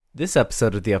This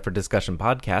episode of the Up for Discussion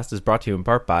podcast is brought to you in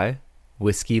part by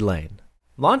Whiskey Lane.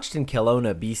 Launched in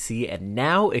Kelowna, BC, and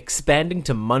now expanding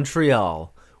to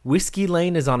Montreal, Whiskey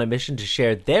Lane is on a mission to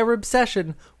share their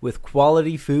obsession with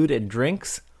quality food and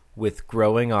drinks with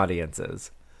growing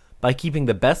audiences by keeping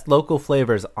the best local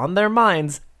flavors on their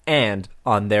minds and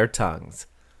on their tongues.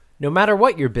 No matter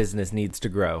what your business needs to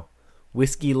grow,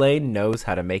 Whiskey Lane knows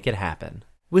how to make it happen.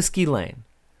 Whiskey Lane,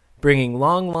 bringing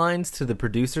long lines to the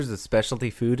producers of specialty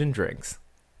food and drinks.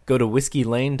 Go to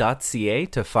whiskeylane.ca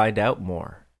to find out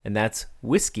more. And that's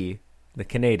whiskey, the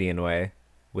Canadian way,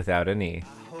 without an E. I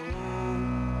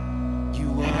hope you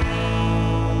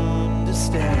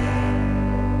understand.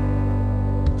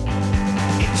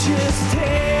 It just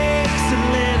takes a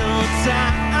little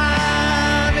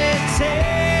time. It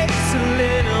takes a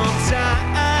little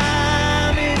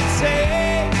time. It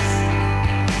takes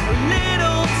a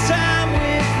little time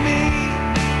with me.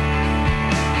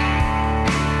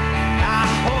 I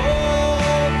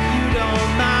hope you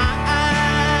don't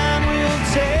mind. We'll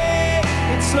take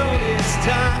it slow this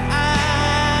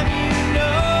time. You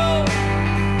know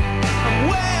I'm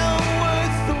well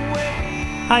worth the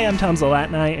wait. Hi, I'm Tom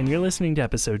Zalatni, and you're listening to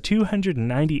episode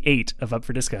 298 of Up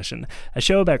for Discussion, a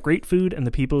show about great food and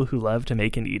the people who love to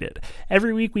make and eat it.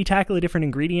 Every week, we tackle a different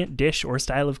ingredient, dish, or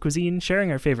style of cuisine,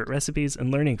 sharing our favorite recipes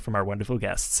and learning from our wonderful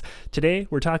guests. Today,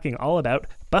 we're talking all about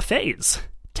buffets.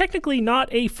 Technically not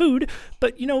a food,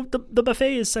 but the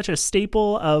buffet is such a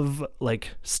staple of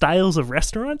styles of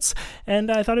restaurants,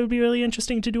 and I thought it would be really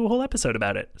interesting to do a whole episode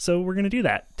about it. So we're going to do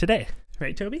that today.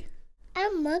 Right, Toby? A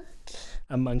monkey.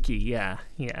 A monkey, yeah.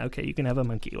 Okay, you can have a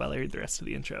monkey while I read the rest of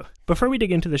the intro. Before we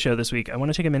dig into the show this week, I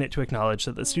want to take a minute to acknowledge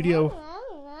that the studio...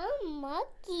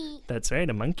 Monkey. That's right,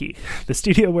 a monkey. The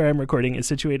studio where I'm recording is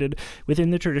situated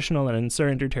within the traditional and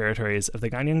unsurrendered territories of the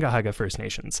Kanien'kehá:ka First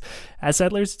Nations. As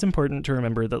settlers, it's important to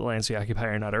remember that the lands we occupy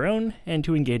are not our own, and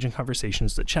to engage in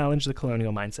conversations that challenge the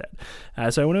colonial mindset.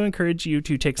 So I want to encourage you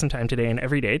to take some time today and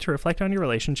every day to reflect on your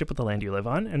relationship with the land you live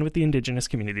on and with the indigenous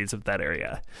communities of that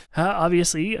area.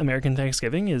 Obviously, American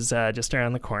Thanksgiving is just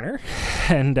around the corner,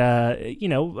 and, I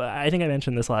think I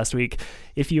mentioned this last week.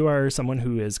 If you are someone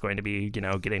who is going to be,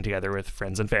 getting together with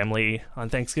friends and family on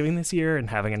Thanksgiving this year and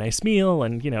having a nice meal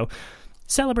and,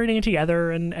 celebrating it together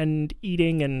and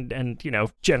eating and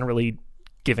generally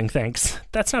giving thanks,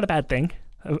 that's not a bad thing.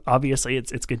 Obviously,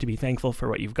 it's good to be thankful for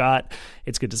what you've got.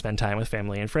 It's good to spend time with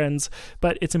family and friends,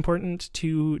 but it's important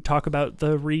to talk about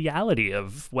the reality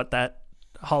of what that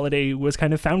holiday was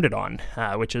kind of founded on,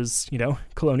 which is,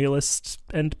 colonialist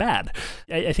and bad.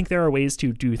 I think there are ways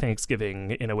to do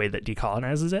Thanksgiving in a way that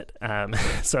decolonizes it.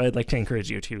 So I'd like to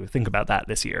encourage you to think about that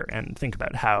this year and think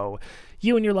about how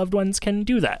you and your loved ones can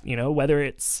do that, whether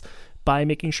it's by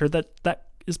making sure that that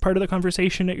is part of the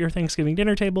conversation at your Thanksgiving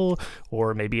dinner table,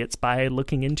 or maybe it's by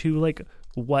looking into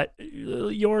what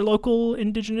your local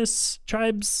indigenous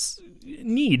tribes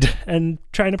need and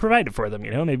trying to provide it for them.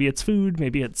 Maybe it's food,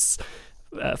 maybe it's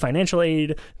financial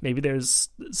aid, maybe there's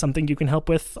something you can help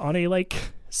with on a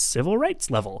civil rights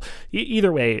level.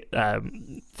 Either way,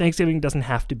 Thanksgiving doesn't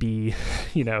have to be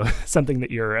something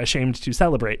that you're ashamed to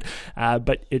celebrate,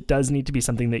 but it does need to be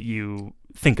something that you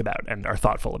think about and are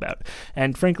thoughtful about.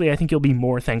 And frankly, I think you'll be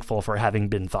more thankful for having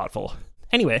been thoughtful.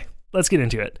 Anyway, let's get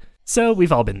into it. So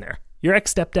we've all been there. Your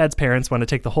ex-stepdad's parents want to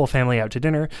take the whole family out to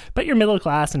dinner, but you're middle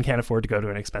class and can't afford to go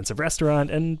to an expensive restaurant,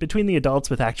 and between the adults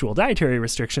with actual dietary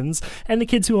restrictions and the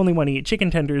kids who only want to eat chicken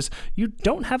tenders, you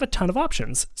don't have a ton of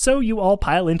options. So you all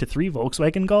pile into 3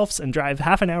 Volkswagen Golfs and drive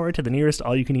half an hour to the nearest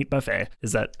all-you-can-eat buffet.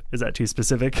 Is that too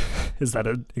specific? Is that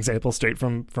an example straight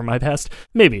from my past?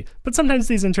 Maybe, but sometimes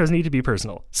these intros need to be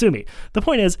personal. Sue me. The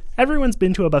point is, everyone's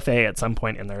been to a buffet at some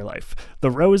point in their life.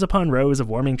 The rows upon rows of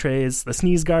warming trays, the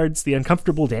sneeze guards, the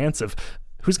uncomfortable dance of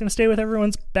who's going to stay with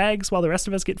everyone's bags while the rest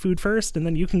of us get food first, and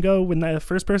then you can go when the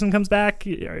first person comes back.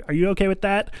 Are you okay with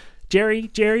that? Jerry,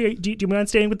 do you mind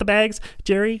staying with the bags?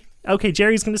 Jerry? Okay,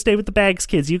 Jerry's going to stay with the bags,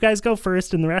 kids. You guys go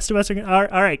first, and the rest of us are going to...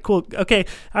 All right, cool. Okay.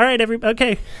 All right,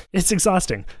 okay. It's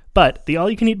exhausting. But the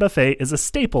all-you-can-eat buffet is a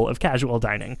staple of casual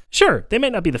dining. Sure, they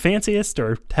might not be the fanciest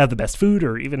or have the best food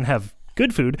or even have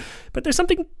good food, but there's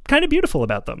something kind of beautiful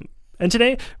about them. And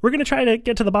today, we're going to try to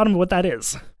get to the bottom of what that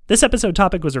is. This episode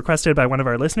topic was requested by one of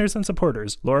our listeners and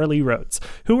supporters, Laura Lee Rhodes,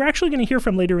 who we're actually going to hear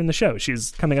from later in the show.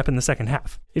 She's coming up in the second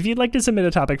half. If you'd like to submit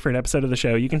a topic for an episode of the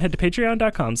show, you can head to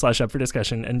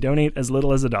patreon.com/upfordiscussion and donate as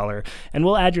little as $1, and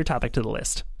we'll add your topic to the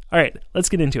list. All right, let's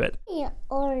get into it. Yeah,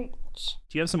 orange.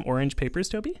 Do you have some orange papers,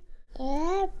 Toby?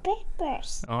 Yeah,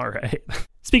 papers. All right.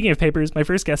 Speaking of papers, my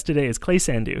first guest today is Clay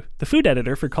Sandhu, the food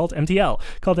editor for Cult MTL.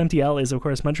 Cult MTL is, of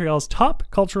course, Montreal's top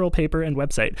cultural paper and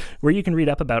website, where you can read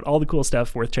up about all the cool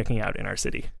stuff worth checking out in our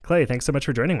city. Clay, thanks so much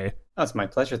for joining me. That's my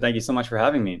pleasure. Thank you so much for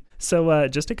having me. So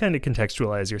just to kind of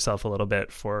contextualize yourself a little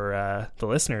bit for the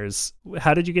listeners,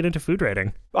 how did you get into food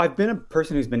writing? I've been a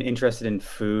person who's been interested in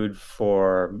food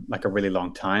for like a really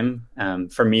long time.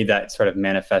 For me, that sort of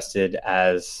manifested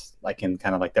as like in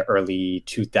kind of like the early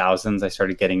 2000s. I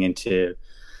started getting into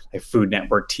like Food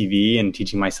Network TV and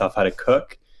teaching myself how to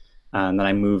cook. Then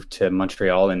I moved to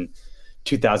Montreal in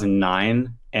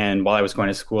 2009. And while I was going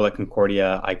to school at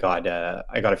Concordia, I got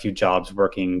a few jobs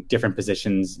working different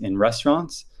positions in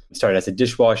restaurants. Started as a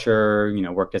dishwasher,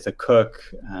 worked as a cook,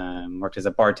 worked as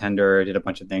a bartender, did a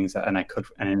bunch of things, and I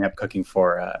ended up cooking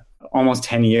for almost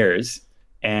 10 years.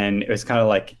 And it was kind of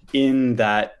like in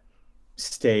that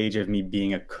stage of me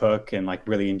being a cook and like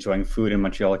really enjoying food in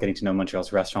Montreal, getting to know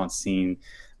Montreal's restaurant scene,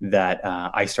 that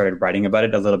I started writing about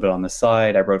it a little bit on the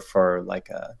side. I wrote for like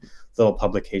a little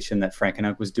publication that Frank and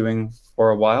Oak was doing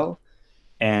for a while.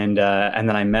 And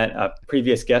then I met a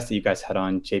previous guest that you guys had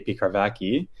on, JP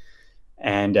Carvacki,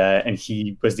 and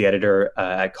he was the editor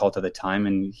at Cult at the time,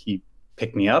 and he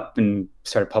picked me up and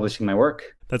started publishing my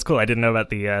work. That's cool. I didn't know about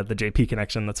the JP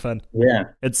connection. That's fun. Yeah,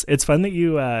 it's fun that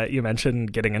you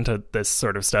mentioned getting into this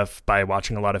sort of stuff by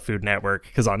watching a lot of Food Network,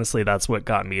 because honestly, that's what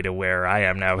got me to where I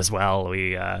am now as well.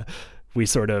 We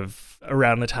sort of,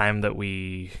 around the time that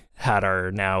we had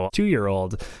our now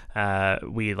 2-year-old,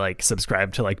 we like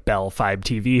subscribed to like Bell 5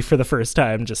 TV for the first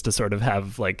time, just to sort of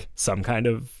have like some kind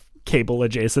of cable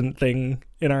adjacent thing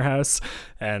in our house,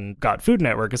 and got Food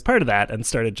Network as part of that, and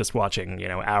started just watching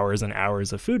hours and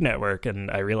hours of Food Network.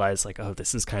 And I realized like, oh,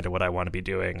 this is kind of what I want to be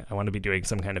doing. I want to be doing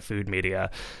some kind of food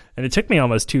media. And it took me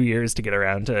almost 2 years to get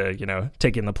around to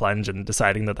taking the plunge and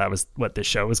deciding that was what this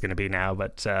show was going to be now.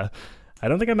 But I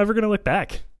don't think I'm ever going to look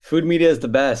back. Food media is the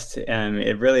best, and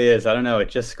it really is. I don't know, it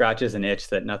just scratches an itch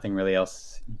that nothing really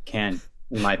else can,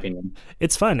 in my opinion.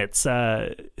 It's fun. It's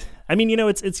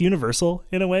it's universal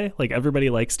in a way. Like, everybody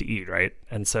likes to eat, right?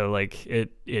 And so like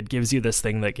it gives you this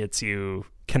thing that gets you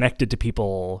connected to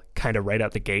people kind of right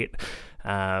out the gate,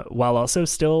 while also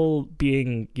still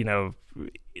being,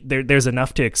 there's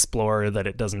enough to explore that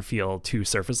it doesn't feel too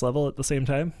surface level at the same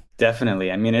time.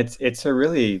 Definitely. I mean, it's a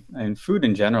really, food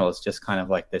in general is just kind of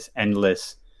like this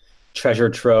endless treasure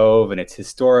trove, and it's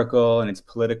historical and it's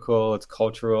political, it's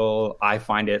cultural. I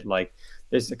find it like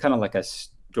there's kind of like a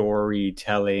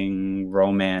storytelling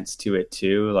romance to it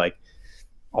too, like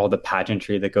all the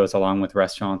pageantry that goes along with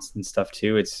restaurants and stuff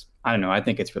too. I don't know, I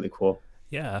think it's really cool.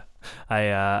 Yeah,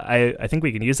 I think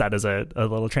we can use that as a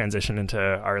little transition into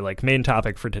our like main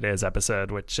topic for today's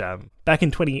episode, which back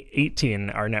in 2018,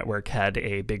 our network had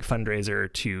a big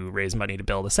fundraiser to raise money to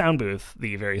build a sound booth,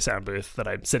 the very sound booth that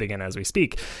I'm sitting in as we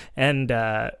speak. And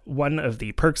one of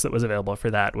the perks that was available for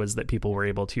that was that people were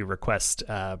able to request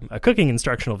a cooking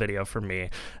instructional video from me.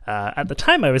 At the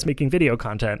time, I was making video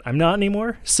content. I'm not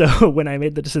anymore. So when I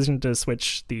made the decision to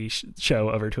switch the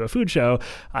show over to a food show,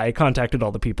 I contacted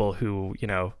all the people who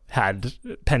had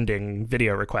pending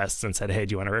video requests and said, hey,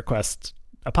 do you want to request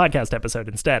a podcast episode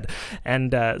instead?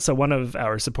 And so one of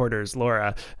our supporters,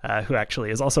 Laura, who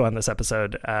actually is also on this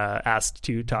episode, asked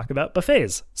to talk about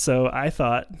buffets. So I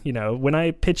thought, when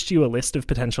I pitched you a list of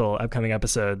potential upcoming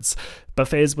episodes,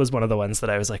 buffets was one of the ones that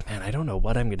I was like, man, I don't know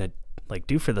what I'm going to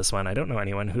do for this one. I don't know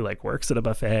anyone who works at a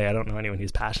buffet. I don't know anyone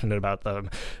who's passionate about them,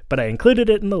 but I included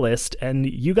it in the list, and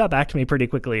you got back to me pretty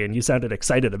quickly, and you sounded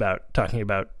excited about talking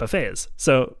about buffets.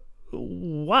 So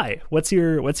why? What's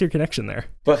your connection there?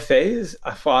 Buffets?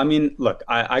 I mean, look,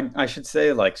 I should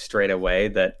say straight away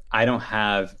that I don't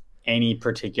have any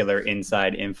particular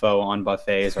inside info on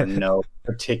buffets or know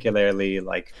particularly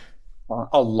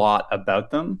a lot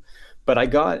about them. But I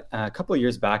got a couple of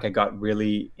years back, I got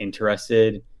really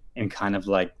interested in kind of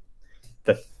the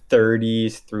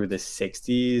 30s through the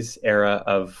 60s era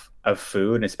of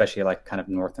food, especially kind of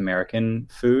North American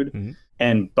food. Mm-hmm.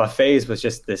 And buffets was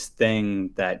just this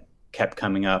thing that kept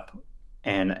coming up.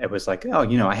 And it was like, oh,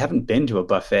 I haven't been to a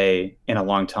buffet in a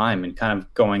long time, and kind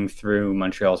of going through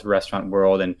Montreal's restaurant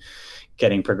world and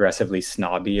getting progressively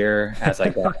snobbier as I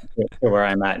got to where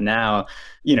I'm at now.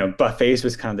 Buffets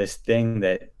was kind of this thing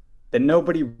that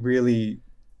nobody really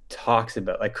talks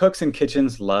about. Cooks and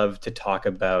kitchens love to talk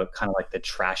about kind of the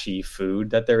trashy food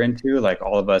that they're into.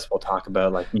 All of us will talk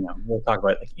about we'll talk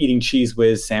about eating Cheese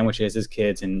Whiz sandwiches as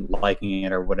kids and liking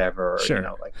it or whatever, or sure.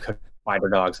 Cook spider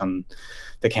dogs on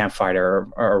the campfire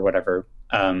or whatever.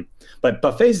 But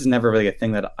buffets is never really a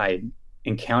thing that I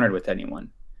encountered with anyone.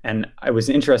 And it was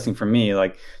interesting for me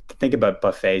to think about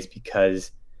buffets,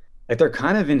 because they're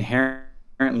kind of inherently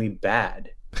inherently bad,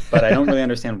 but I don't really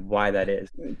understand why that is.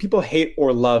 People hate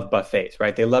or love buffets,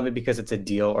 right? They love it because it's a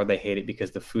deal, or they hate it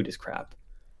because the food is crap.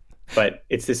 But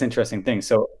it's this interesting thing.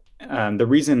 So the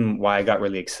reason why I got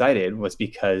really excited was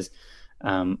because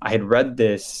I had read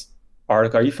this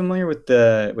article. Are you familiar with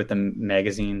the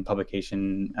magazine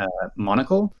publication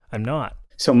Monocle? I'm not.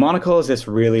 So Monocle is this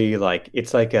really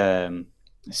it's like a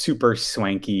super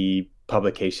swanky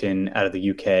publication out of the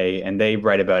UK, and they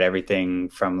write about everything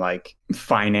from like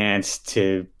finance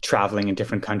to traveling in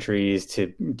different countries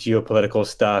to geopolitical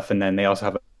stuff. And then they also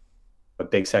have a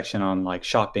big section on like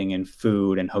shopping and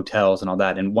food and hotels and all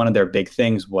that. And one of their big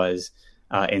things was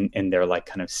in their like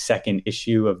kind of second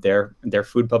issue of their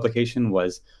food publication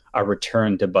was a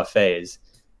return to buffets.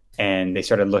 And they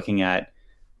started looking at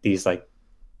these like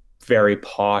very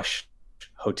posh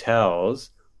hotels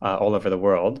all over the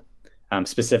world.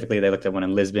 Specifically, they looked at one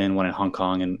in Lisbon, one in Hong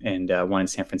Kong, and one in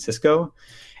San Francisco.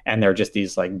 And they're just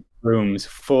these like rooms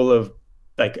full of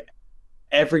like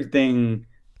everything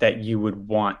that you would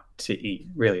want to eat,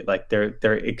 really. Like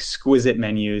they're exquisite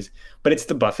menus, but it's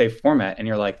the buffet format. And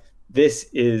you're like, this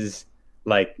is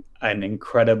like an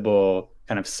incredible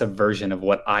kind of subversion of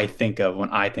what I think of when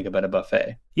I think about a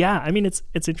buffet. Yeah, I mean, it's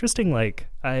interesting. Like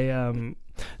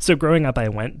so growing up, I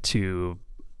went to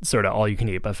sort of all you can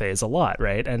eat buffets a lot,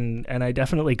 right? And I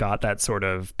definitely got that sort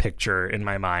of picture in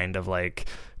my mind of like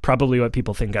probably what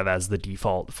people think of as the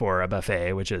default for a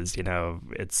buffet, which is, you know,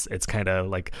 it's kind of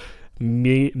like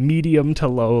medium to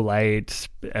low light.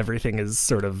 Everything is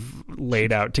sort of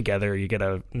laid out together. You get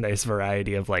a nice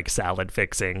variety of like salad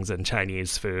fixings and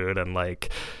Chinese food and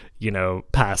like, you know,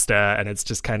 pasta, and it's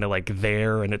just kind of like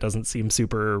there, and it doesn't seem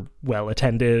super well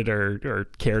attended or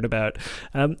cared about.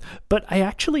 But I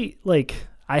actually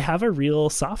I have a real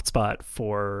soft spot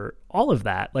for all of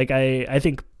that. Like I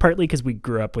think partly because we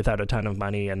grew up without a ton of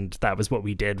money, and that was what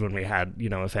we did when we had, you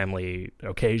know, a family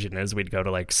occasion, is we'd go to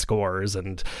like Scores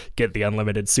and get the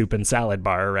unlimited soup and salad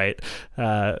bar, right?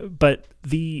 But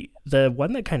the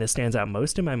one that kind of stands out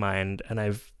most in my mind,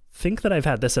 and think that I've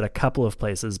had this at a couple of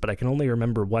places, but I can only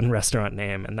remember one restaurant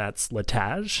name, and that's Le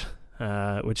Tage,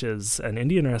 which is an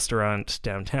Indian restaurant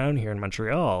downtown here in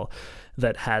Montreal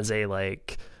that has a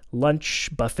like lunch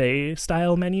buffet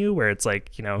style menu where it's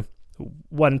like, you know,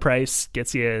 one price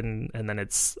gets you in, and then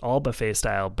it's all buffet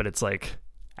style, but it's like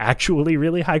actually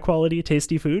really high quality,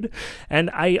 tasty food. And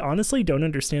I honestly don't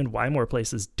understand why more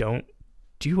places don't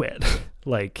do it.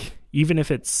 Like, even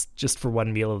if it's just for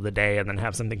one meal of the day and then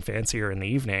have something fancier in the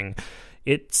evening,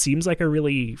 it seems like a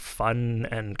really fun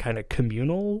and kind of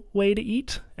communal way to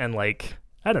eat. And like,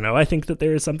 I don't know, I think that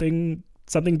there is something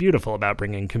beautiful about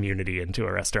bringing community into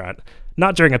a restaurant.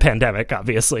 Not during a pandemic,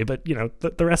 obviously, but, you know,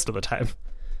 the rest of the time.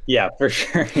 Yeah, for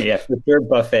sure. Yeah, for sure.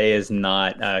 Buffet is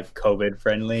not a COVID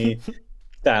friendly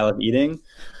style of eating,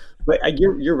 but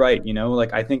you're right. You know,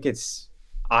 like I think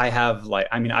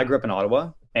I grew up in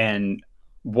Ottawa, and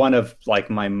one of like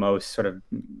my most sort of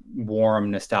warm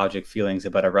nostalgic feelings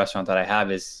about a restaurant that I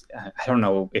have is, I don't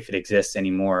know if it exists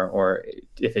anymore or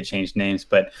if it changed names,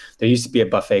 but there used to be a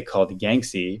buffet called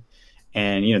Yangtze.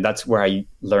 And, you know, that's where I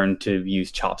learned to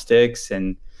use chopsticks.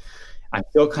 And I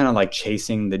feel kind of like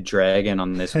chasing the dragon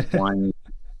on this one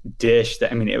dish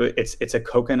that, I mean, it's a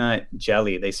coconut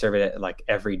jelly. They serve it at like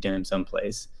every dim sum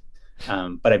place.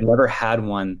 But I've never had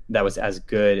one that was as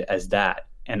good as that.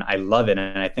 And I love it.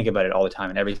 And I think about it all the time.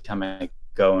 And every time I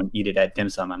go and eat it at dim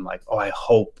sum, I'm like, oh, I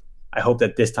hope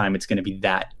that this time it's going to be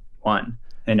that one.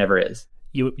 And it never is.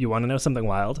 You want to know something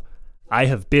wild? I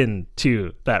have been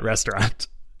to that restaurant.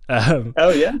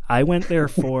 Oh yeah, I went there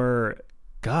for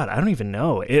God, I don't even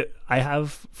know. I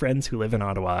have friends who live in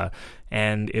Ottawa,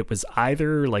 and it was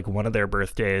either like one of their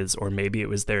birthdays or maybe it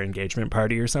was their engagement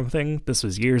party or something. This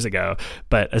was years ago.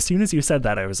 But as soon as you said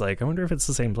that, I was like, I wonder if it's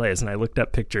the same place. And I looked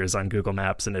up pictures on Google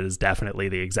Maps, and it is definitely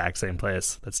the exact same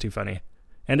place. That's too funny.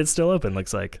 And it's still open,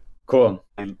 looks like. Cool.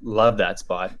 I love that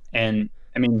spot. And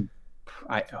I mean,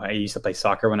 I used to play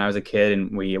soccer when I was a kid,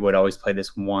 and we would always play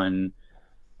this one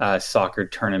soccer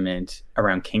tournament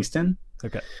around Kingston.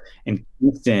 Okay. In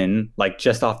Kingston, like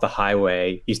just off the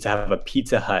highway, used to have a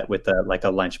Pizza Hut with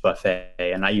a lunch buffet,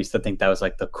 and I used to think that was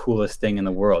like the coolest thing in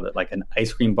the world. Like an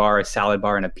ice cream bar, a salad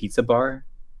bar, and a pizza bar.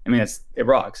 I mean, it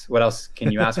rocks. What else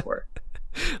can you ask for?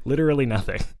 Literally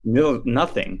nothing. No,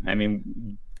 nothing. I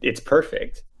mean, it's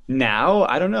perfect. Now,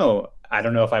 I don't know. I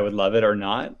don't know if I would love it or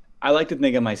not. I like to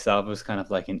think of myself as kind of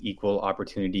like an equal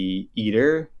opportunity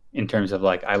eater, in terms of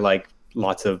like, I like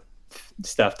lots of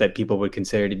stuff that people would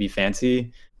consider to be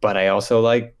fancy, but I also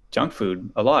like junk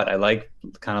food a lot. I like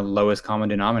kind of lowest common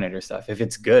denominator stuff. If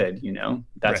it's good, you know,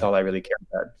 that's right. All I really care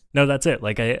about. No, that's it.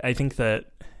 Like, I think that,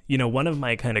 you know, one of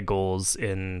my kind of goals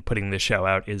in putting this show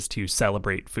out is to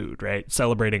celebrate food, right?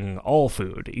 Celebrating all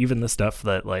food, even the stuff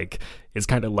that like is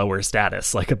kind of lower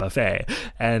status, like a buffet.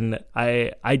 And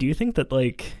I do think that,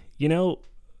 like, you know,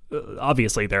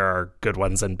 obviously there are good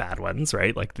ones and bad ones,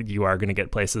 right? Like you are going to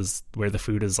get places where the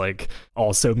food is like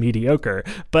also mediocre,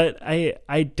 but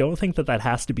I don't think that that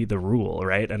has to be the rule,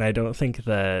 right? And I don't think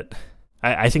that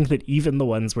I think that even the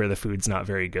ones where the food's not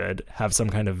very good have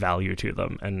some kind of value to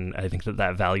them. And I think that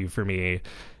that value for me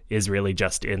is really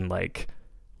just in like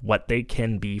what they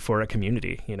can be for a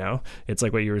community, you know? It's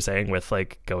like what you were saying with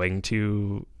like going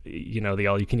to, you know, the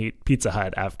all-you-can-eat Pizza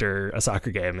Hut after a soccer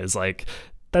game is like,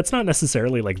 that's not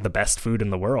necessarily like the best food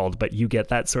in the world, but you get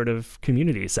that sort of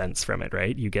community sense from it,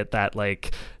 right? You get that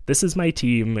like, this is my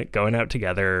team going out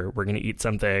together. We're going to eat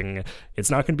something.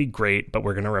 It's not going to be great, but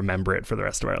we're going to remember it for the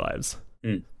rest of our lives.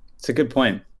 It's a good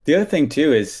point. The other thing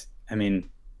too is, I mean,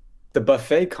 the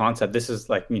buffet concept, this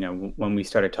is like, you know, when we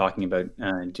started talking about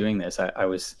doing this, I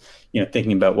was, you know,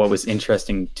 thinking about what was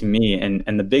interesting to me.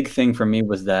 And the big thing for me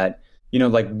was that, you know,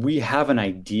 like we have an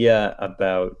idea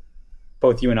about,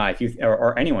 both you and I, if you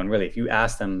or anyone really, if you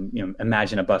ask them, you know,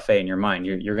 imagine a buffet in your mind,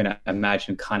 you're going to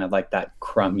imagine kind of like that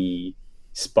crummy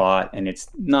spot, and it's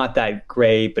not that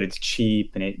great, but it's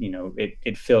cheap, and it, you know,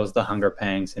 it fills the hunger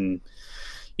pangs. And,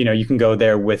 you know, you can go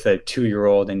there with a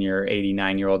 2-year-old and your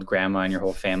 89-year-old grandma and your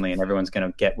whole family, and everyone's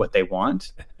going to get what they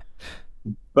want.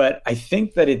 But I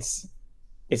think that it's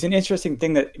an interesting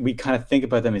thing that we kind of think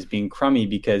about them as being crummy,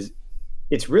 because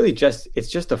it's really just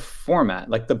a format.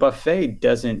 Like the buffet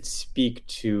doesn't speak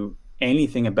to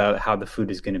anything about how the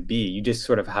food is going to be. You just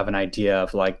sort of have an idea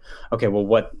of like, okay, well,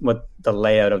 what the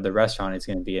layout of the restaurant is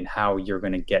going to be and how you're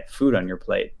going to get food on your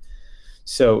plate.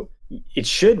 So there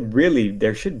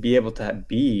should be able to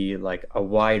be like a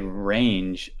wide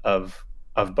range of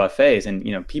buffets. And,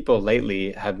 you know, people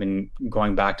lately have been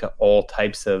going back to all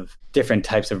different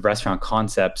types of restaurant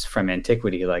concepts from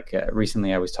antiquity. Like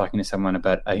recently I was talking to someone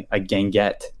about a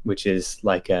guinguette, which is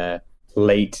like a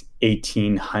late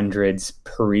 1800s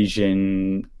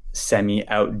Parisian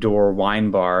semi-outdoor wine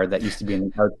bar that used to be in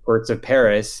the outskirts of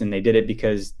Paris. And they did it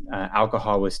because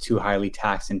alcohol was too highly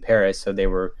taxed in Paris. So they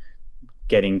were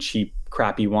getting cheap,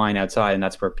 crappy wine outside, and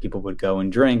that's where people would go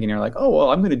and drink. And you're like, oh,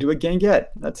 well, I'm going to do a guinguette.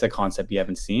 That's a concept you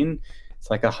haven't seen. It's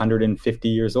like 150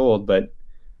 years old, but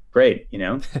great, you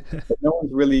know. But no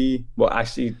one's really, well,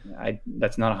 actually,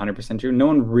 that's not 100% true. No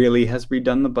one really has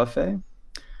redone the buffet.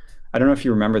 I don't know if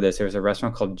you remember this. There was a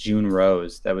restaurant called June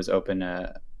Rose that was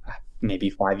open maybe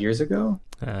 5 years ago.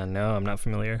 No, I'm not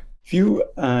familiar. Have you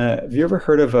ever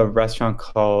heard of a restaurant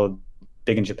called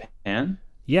Big in Japan?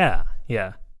 Yeah.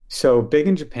 So Big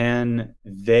in Japan,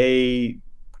 they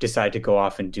decided to go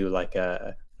off and do like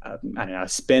a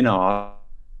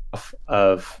spin-off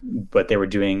of what they were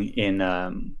doing in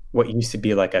what used to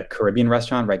be like a Caribbean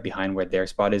restaurant right behind where their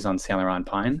spot is on Saint Laurent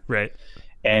Pine. Right.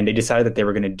 And they decided that they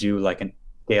were going to do like an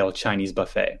scale Chinese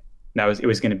buffet. It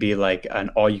was going to be like an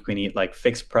all-you-can-eat, like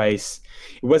fixed price.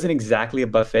 It wasn't exactly a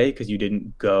buffet because you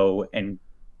didn't go and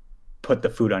put the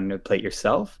food on your plate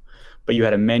yourself, but you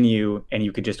had a menu and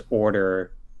you could just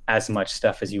order as much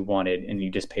stuff as you wanted, and you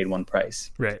just paid one price.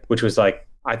 Right. Which was like,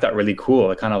 I thought really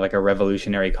cool, kind of like a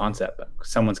revolutionary concept.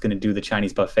 Someone's going to do the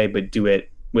Chinese buffet, but do it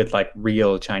with like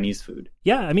real Chinese food.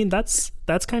 Yeah, I mean that's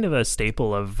kind of a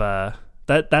staple of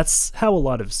that's how a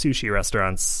lot of sushi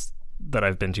restaurants that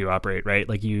I've been to operate, right?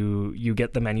 Like you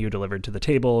get the menu delivered to the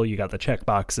table, you got the check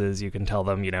boxes, you can tell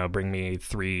them, you know, bring me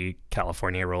 3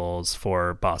 California rolls,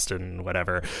 4 Boston,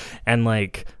 whatever, and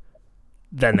like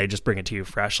then they just bring it to you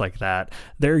fresh like that.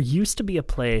 There used to be a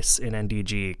place in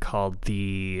NDG called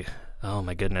oh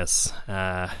my goodness,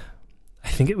 I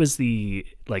think it was the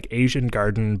like Asian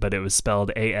Garden, but it was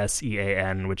spelled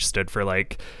ASEAN, which stood for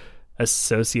like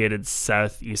Associated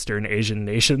Southeastern Asian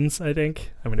Nations, I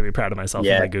think. I'm going to be proud of myself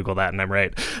if I Google that and I'm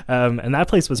right. And that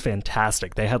place was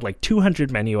fantastic. They had like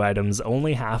 200 menu items.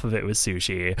 Only half of it was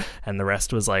sushi, and the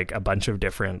rest was like a bunch of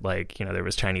different, like, you know, there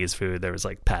was Chinese food, there was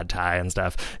like pad thai and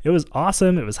stuff. It was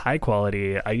awesome. It was high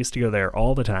quality. I used to go there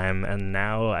all the time, and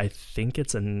now I think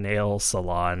it's a nail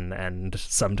salon and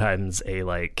sometimes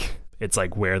it's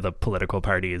like where the political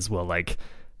parties will like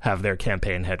have their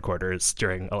campaign headquarters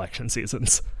during election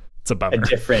seasons. It's a bummer.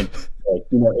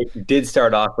 It did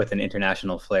start off with an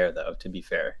international flair, though, to be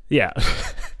fair. Yeah.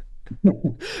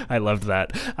 I loved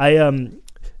that. I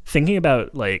thinking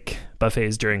about like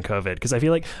buffets during COVID, because I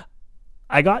feel like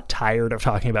I got tired of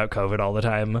talking about COVID all the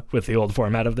time with the old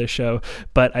format of this show,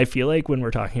 but I feel like when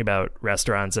we're talking about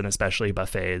restaurants and especially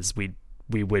buffets,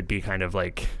 we would be kind of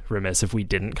like remiss if we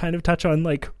didn't kind of touch on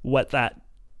like what that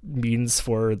means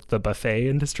for the buffet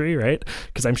industry, right?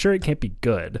 Because I'm sure it can't be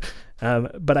good.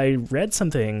 But I read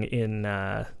something in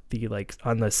on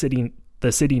the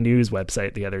City News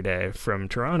website the other day from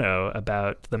Toronto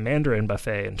about the Mandarin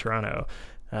buffet in Toronto,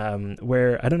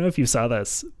 where I don't know if you saw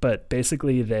this, but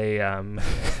basically they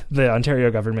the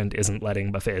Ontario government isn't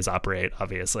letting buffets operate,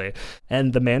 obviously,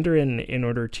 and the Mandarin, in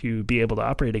order to be able to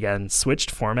operate again,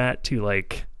 switched format to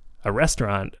like a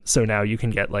restaurant. So now you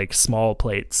can get like small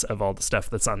plates of all the stuff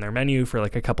that's on their menu for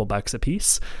like a couple bucks a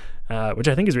piece, which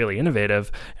I think is really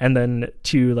innovative. And then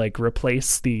to like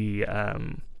replace the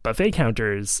buffet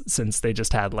counters, since they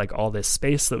just had like all this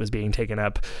space that was being taken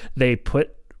up, they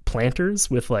put planters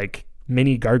with like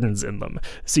mini gardens in them.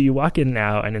 So you walk in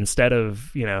now, and instead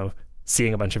of, you know,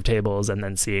 seeing a bunch of tables and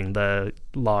then seeing the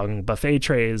long buffet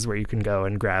trays where you can go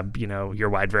and grab, you know, your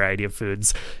wide variety of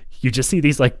foods, you just see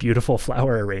these like beautiful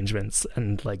flower arrangements,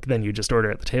 and like then you just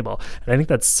order at the table. And I think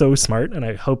that's so smart, and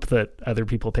I hope that other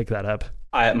people pick that up.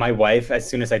 My wife, as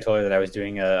soon as I told her that I was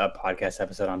doing a podcast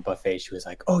episode on buffet, she was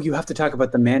like, "Oh, you have to talk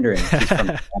about the Mandarin." She's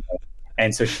from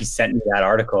and so she sent me that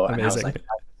article. Amazing. And I was like,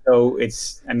 so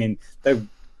it's, I mean, the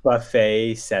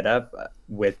buffet setup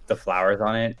with the flowers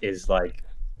on it is like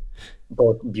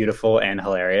both beautiful and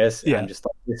hilarious. Yeah. I'm just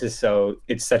like,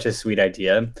 it's such a sweet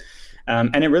idea.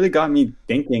 And it really got me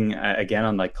thinking again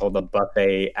on like the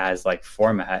buffet as like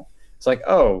format. It's like,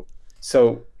 oh,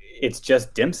 so it's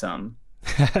just dim sum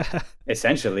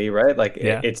essentially, right? Like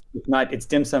it's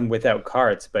dim sum without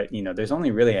carts, but you know, there's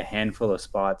only really a handful of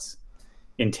spots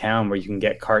in town where you can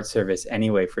get cart service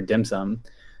anyway for dim sum.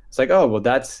 It's like, oh, well,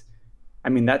 that's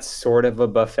sort of a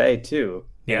buffet too,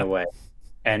 in a way.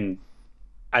 And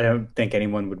I don't think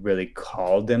anyone would really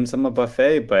call dim sum a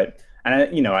buffet, but I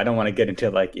don't want to get into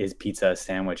like, is pizza a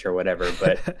sandwich or whatever,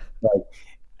 but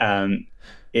like,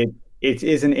 it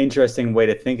is an interesting way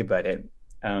to think about it.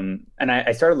 And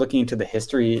I started looking into the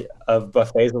history of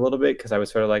buffets a little bit, because I was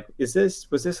sort of like, was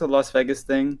this a Las Vegas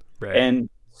thing? Right. And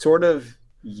sort of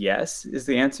yes is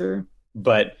the answer,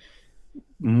 but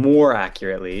more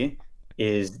accurately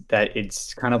is that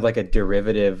it's kind of like a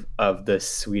derivative of the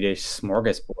Swedish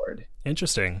smorgasbord.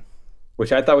 Interesting.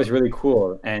 Which I thought was really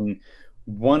cool. And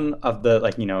one of the,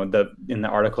 like, you know, in the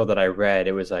article that I read,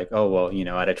 it was like, oh, well, you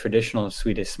know, at a traditional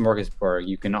Swedish smorgasbord,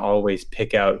 you can always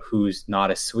pick out who's not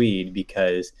a Swede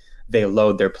because they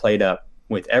load their plate up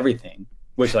with everything,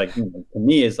 which, like, you know, to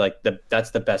me is like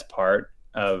that's the best part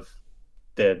of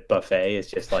the buffet, is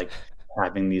just like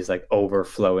having these like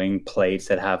overflowing plates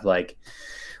that have like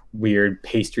weird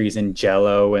pastries and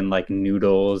jello and like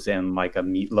noodles and like a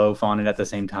meatloaf on it at the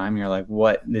same time. You're like,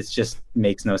 what? This just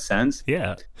makes no sense.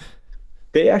 Yeah.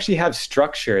 They actually have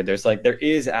structure. There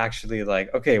is actually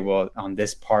like, okay, well, on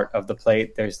this part of the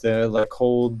plate, there's the like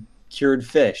cold cured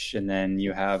fish, and then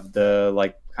you have the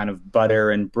like kind of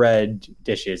butter and bread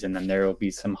dishes, and then there will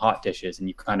be some hot dishes, and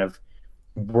you kind of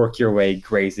work your way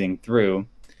grazing through.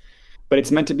 But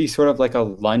it's meant to be sort of like a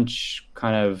lunch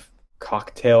kind of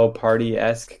cocktail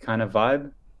party-esque kind of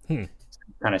vibe. Kind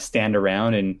of stand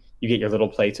around and you get your little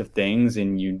plates of things,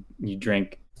 and you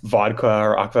drink vodka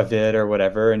or aquavit or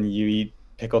whatever, and you eat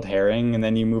pickled herring, and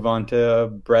then you move on to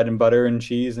bread and butter and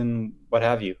cheese and what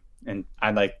have you. And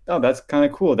I'm like, oh, that's kind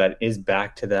of cool. That is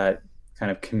back to that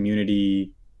kind of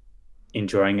community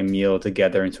enjoying a meal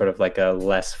together in sort of like a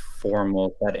less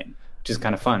formal setting, which is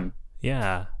kind of fun.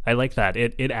 Yeah, I like that.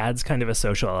 It adds kind of a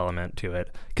social element to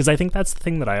it, because I think that's the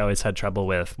thing that I always had trouble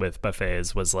with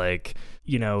buffets was like,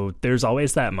 you know, there's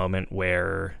always that moment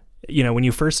where, you know, when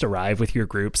you first arrive with your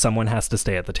group, someone has to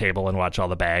stay at the table and watch all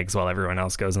the bags while everyone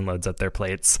else goes and loads up their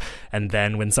plates. And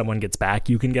then when someone gets back,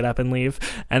 you can get up and leave.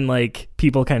 And like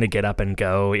people kind of get up and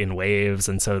go in waves.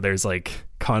 And so there's like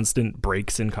constant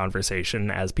breaks in conversation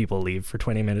as people leave for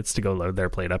 20 minutes to go load their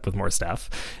plate up with more stuff.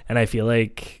 And I feel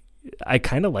like I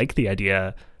kind of like the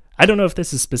idea. I don't know if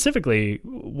this is specifically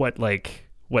what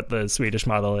the Swedish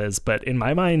model is, but in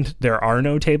my mind, there are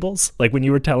no tables. Like when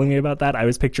you were telling me about that, I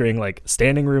was picturing like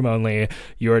standing room only.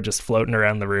 You're just floating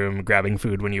around the room, grabbing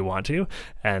food when you want to.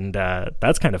 And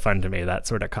that's kind of fun to me, that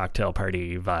sort of cocktail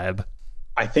party vibe.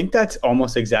 I think that's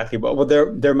almost exactly well,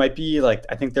 there might be like,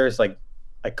 I think there's like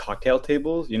cocktail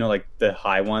tables, you know, like the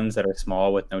high ones that are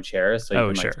small with no chairs. So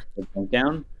you can sure. like drink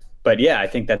down. But yeah, I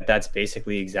think that's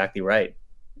basically exactly right.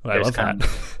 Well, I love that.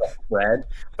 Bread,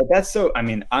 but that's so. I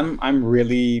mean, I'm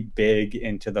really big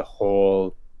into the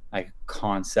whole like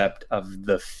concept of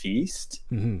the feast.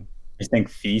 Mm-hmm. I think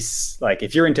feasts, like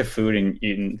if you're into food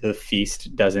and the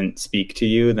feast doesn't speak to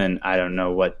you, then I don't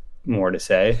know what more to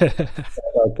say.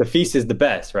 Like, the feast is the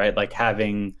best, right? Like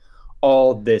having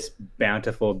all this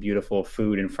bountiful, beautiful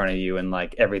food in front of you, and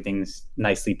like everything's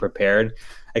nicely prepared.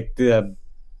 Like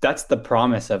that's the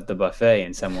promise of the buffet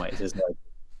in some ways, is like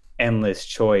endless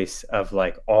choice of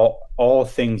like all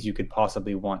things you could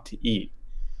possibly want to eat.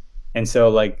 And so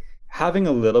like having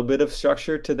a little bit of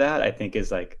structure to that, I think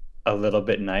is like a little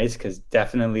bit nice, because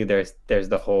definitely there's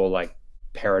the whole like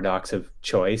paradox of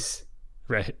choice.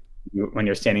 Right. When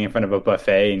you're standing in front of a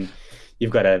buffet and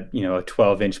you've got a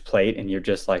 12-inch plate and you're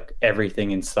just like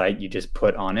everything in sight you just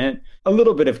put on it. A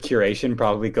little bit of curation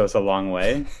probably goes a long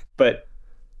way, but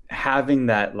having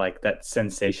that like that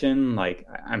sensation, like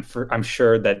I'm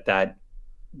sure that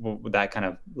kind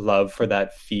of love for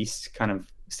that feast kind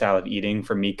of style of eating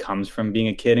for me comes from being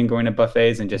a kid and going to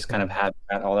buffets and just kind of having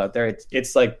that all out there.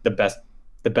 It's like the best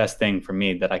thing for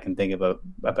me that I can think about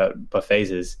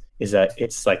buffets is that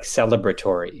it's like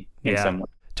celebratory in some way.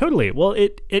 Totally. Well,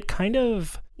 it kind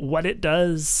of, what it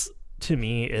does to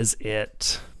me is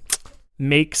it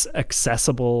makes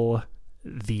accessible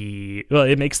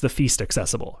it makes the feast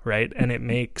accessible, right? And it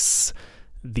makes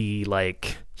the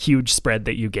like huge spread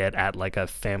that you get at like a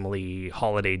family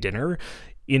holiday dinner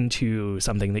into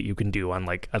something that you can do on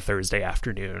like a Thursday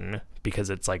afternoon,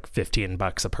 because it's like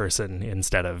 $15 a person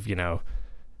instead of,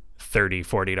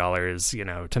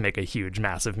 $30-$40, to make a huge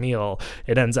massive meal.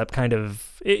 It ends up kind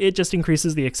of, it just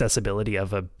increases the accessibility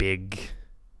of a big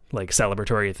like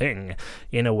celebratory thing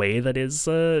in a way that is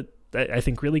I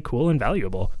think really cool and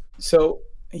valuable. So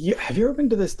have you ever been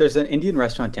to this? There's an Indian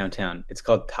restaurant downtown. It's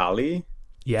called Thali.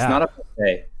 Yeah. It's not a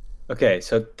buffet. Okay,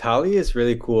 so Thali is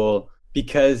really cool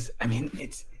because I mean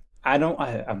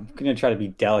I'm gonna try to be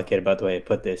delicate about the way I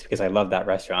put this because I love that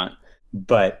restaurant,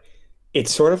 but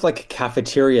it's sort of like a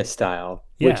cafeteria style,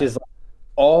 which is like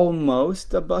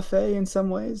almost a buffet in some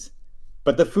ways,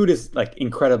 but the food is like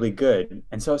incredibly good.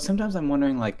 And so sometimes I'm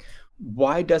wondering like,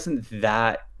 why doesn't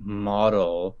that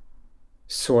model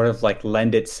sort of like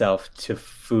lend itself to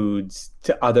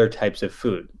other types of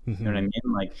food? You know what I mean?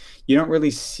 Like you don't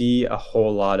really see a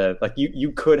whole lot of like,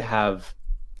 you could have,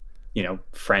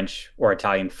 French or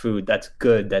Italian food that's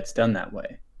good, that's done that way.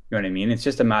 You know what I mean? It's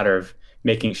just a matter of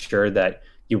making sure that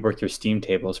you work your steam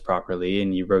tables properly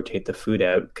and you rotate the food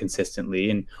out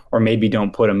consistently, or maybe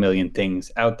don't put a million things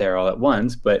out there all at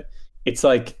once. But it's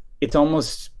like, it's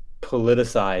almost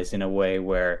politicized in a way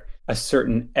where a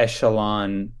certain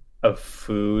echelon of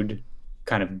food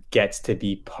kind of gets to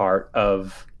be part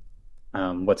of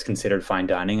what's considered fine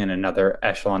dining, and another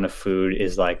echelon of food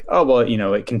is like, oh well,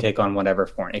 it can take on whatever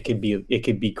form. It could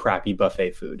be crappy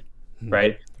buffet food,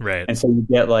 right? Right. And so you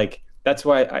get like, that's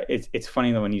why it's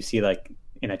funny though when you see like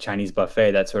in a Chinese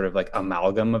buffet, that sort of like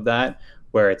amalgam of that,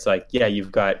 where it's like, yeah,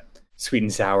 you've got sweet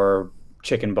and sour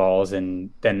chicken balls, and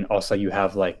then also you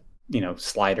have like,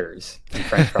 sliders and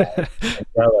French fries and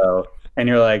Jello, and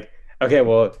you're like, okay,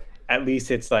 well, at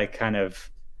least it's like kind of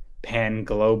pan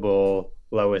global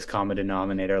lowest common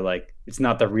denominator. Like it's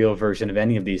not the real version of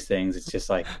any of these things. It's just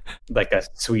like a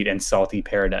sweet and salty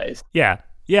paradise. Yeah.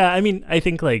 I mean, I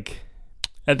think like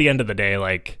at the end of the day,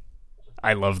 like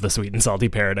I love the sweet and salty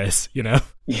paradise, Yeah.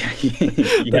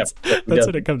 That's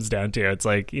what it comes down to. It's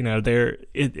like,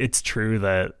 it's true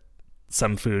that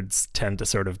some foods tend to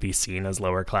sort of be seen as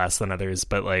lower class than others,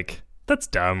 but like that's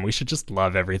dumb. We should just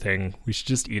love everything. We should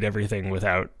just eat everything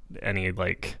without any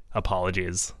like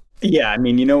apologies. Yeah, I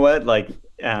mean, you know what? Like,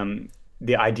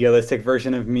 the idealistic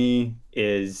version of me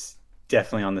is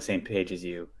definitely on the same page as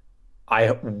you.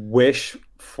 I wish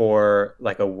for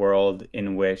like a world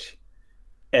in which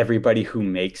everybody who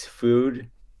makes food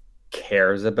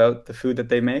cares about the food that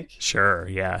they make. Sure,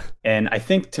 yeah. And I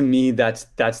think to me that's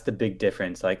the big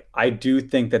difference. Like I do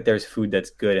think that there's food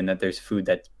that's good and that there's food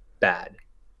that's bad.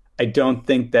 I don't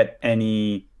think that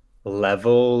any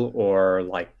level or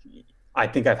like, I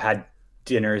think I've had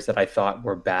dinners that I thought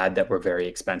were bad that were very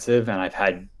expensive, and I've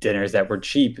had dinners that were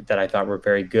cheap that I thought were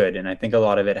very good. And I think a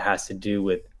lot of it has to do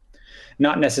with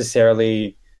not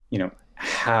necessarily,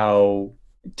 how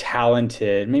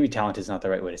talented, maybe talent is not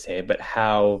the right way to say it, but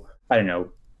how, I don't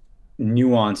know,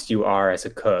 nuanced you are as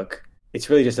a cook. It's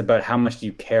really just about how much do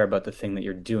you care about the thing that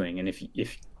you're doing. And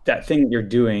if that thing that you're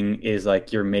doing is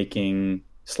like you're making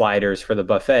sliders for the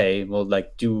buffet, well,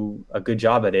 like do a good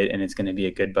job at it and it's going to be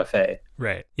a good buffet.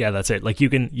 Right. Yeah, that's it. Like you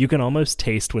can almost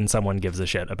taste when someone gives a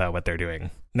shit about what they're doing.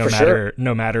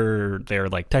 No matter their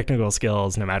like technical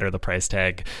skills, no matter the price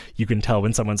tag, you can tell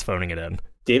when someone's phoning it in.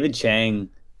 David Chang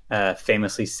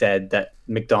famously said that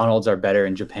McDonald's are better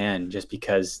in Japan just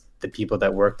because the people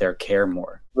that work there care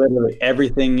more. Literally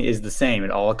everything is the same.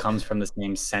 It all comes from the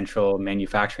same central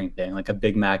manufacturing thing. Like a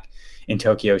Big Mac in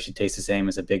Tokyo should taste the same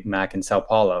as a Big Mac in Sao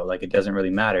Paulo. Like it doesn't really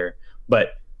matter, but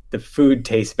the food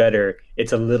tastes better.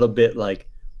 It's a little bit like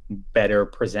better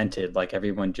presented. Like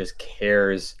everyone just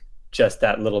cares just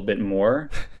that little bit more.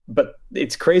 But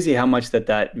it's crazy how much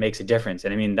that makes a difference.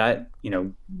 And I mean, that,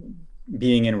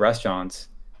 being in restaurants,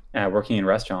 working in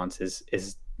restaurants is,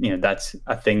 that's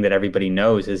a thing that everybody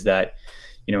knows, is that,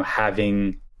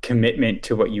 having commitment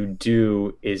to what you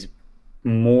do is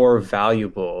more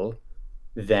valuable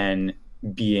than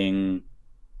being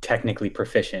technically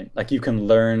proficient. Like, you can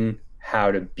learn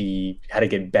how to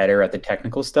get better at the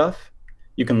technical stuff.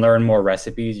 You can learn more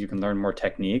recipes, you can learn more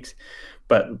techniques,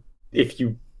 but if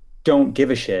you don't give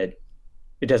a shit,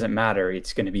 it doesn't matter.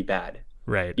 It's going to be bad.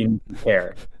 Right. You need to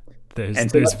care.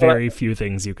 There's very few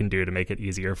things you can do to make it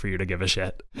easier for you to give a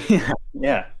shit.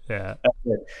 Yeah.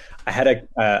 I had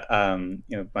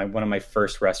one of my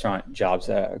first restaurant jobs,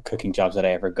 cooking jobs that I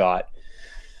ever got.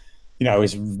 I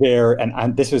was there,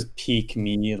 and this was peak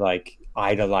me, like,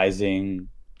 idolizing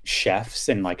chefs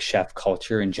and like chef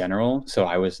culture in general. So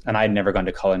I'd never gone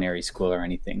to culinary school or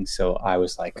anything. So I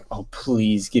was like, oh,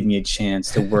 please give me a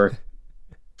chance to work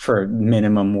for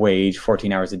minimum wage,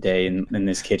 14 hours a day in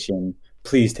this kitchen.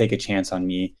 Please take a chance on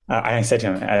me. I said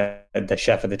to him, the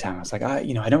chef at the time, I was like, I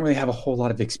don't really have a whole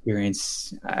lot of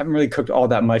experience. I haven't really cooked all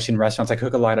that much in restaurants. I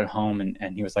cook a lot at home.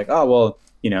 And he was like, oh, well,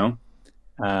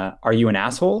 are you an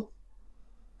asshole?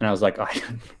 And I was like,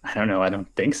 I don't know. I don't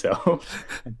think so.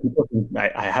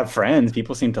 I have friends.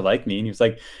 People seem to like me. And he was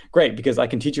like, great, because I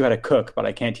can teach you how to cook, but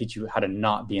I can't teach you how to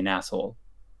not be an asshole.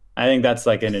 I think that's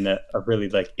like a really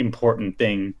like important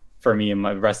thing for me in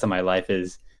my rest of my life,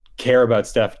 is care about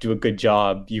stuff, do a good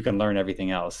job. You can learn everything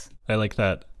else. I like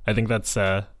that. I think that's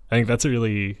a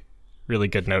really, really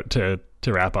good note to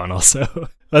wrap on also.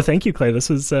 Well, thank you, Clay. This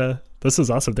was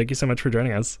awesome. Thank you so much for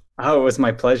joining us. Oh, it was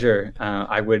my pleasure.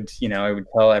 I would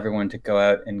tell everyone to go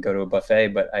out and go to a buffet,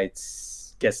 but I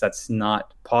guess that's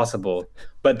not possible.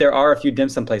 But there are a few dim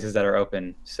sum places that are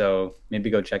open, so maybe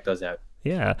go check those out.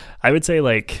 Yeah, I would say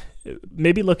like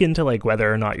maybe look into like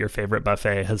whether or not your favorite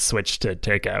buffet has switched to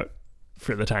takeout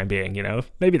for the time being.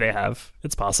 Maybe they have.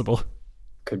 It's possible.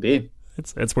 Could be.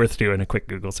 It's worth doing a quick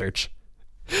Google search.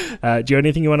 Do you have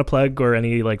anything you want to plug, or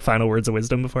any like final words of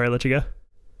wisdom before I let you go?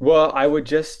 Well, I would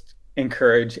just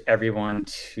encourage everyone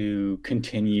to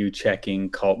continue checking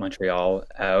Cult Montreal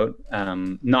out,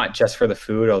 not just for the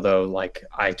food, although like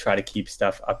I try to keep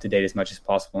stuff up to date as much as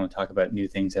possible and talk about new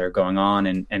things that are going on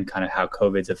and kind of how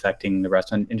COVID's affecting the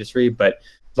restaurant industry. But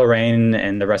Lorraine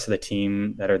and the rest of the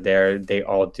team that are there, they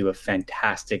all do a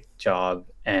fantastic job,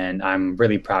 and I'm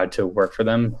really proud to work for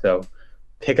them. So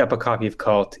pick up a copy of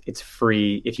Cult. It's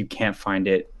free. If you can't find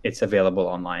it, it's available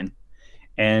online.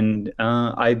 And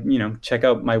check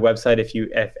out my website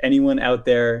if anyone out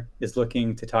there is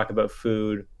looking to talk about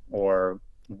food or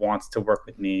wants to work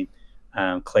with me,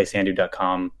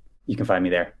 claysandu.com. You can find me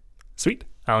there. Sweet.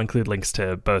 I'll include links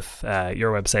to both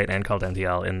your website and Cult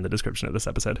MTL in the description of this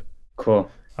episode. Cool.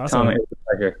 Awesome. Tom, it was a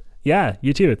pleasure. Yeah,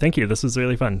 you too. Thank you. This was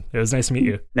really fun. It was nice to meet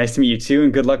you. Nice to meet you too,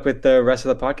 and good luck with the rest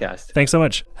of the podcast. Thanks so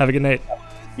much. Have a good night.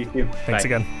 You too. Thanks Bye.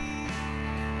 again.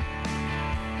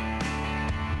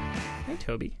 Hi,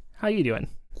 Toby. How you doing?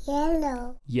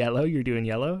 Yellow. Yellow? You're doing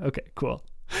yellow? Okay, cool.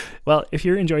 Well, if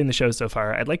you're enjoying the show so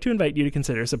far, I'd like to invite you to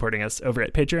consider supporting us over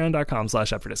at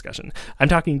patreon.com/upfordiscussion. I'm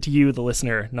talking to you, the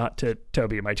listener, not to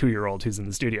Toby, my 2-year-old who's in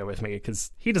the studio with me,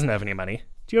 because he doesn't have any money.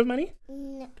 Do you have money?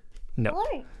 No.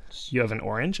 Orange. You have an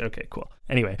orange? Okay, cool.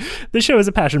 Anyway, this show is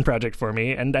a passion project for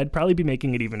me, and I'd probably be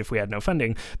making it even if we had no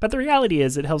funding. But the reality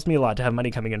is it helps me a lot to have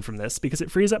money coming in from this, because it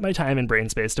frees up my time and brain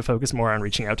space to focus more on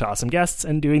reaching out to awesome guests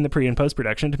and doing the pre- and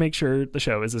post-production to make sure the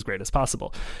show is as great as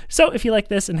possible. So if you like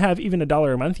this and have even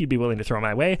 $1 a month you'd be willing to throw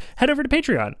my way, head over to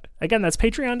Patreon. Again, that's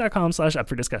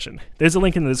patreon.com/upfordiscussion. There's a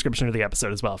link in the description of the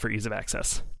episode as well for ease of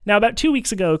access. Now, about 2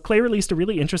 weeks ago, Clay released a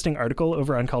really interesting article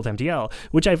over on Cult MTL,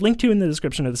 which I've linked to in the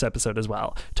description of this episode as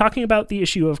well, talking about the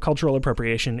issue of cultural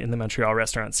appropriation in the Montreal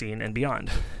restaurant scene and beyond.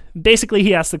 Basically,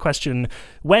 he asked the question,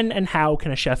 when and how can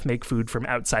a chef make food from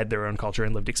outside their own culture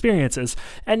and lived experiences?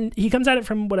 And he comes at it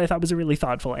from what I thought was a really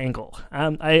thoughtful angle.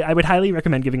 I would highly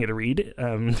recommend giving it a read.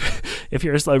 If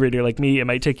you're a slow reader like me, it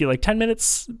might take you like 10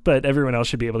 minutes, but everyone else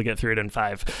should be able to get through it in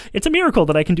 5. It's a miracle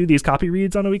that I can do these copy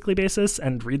reads on a weekly basis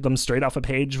and read them straight off a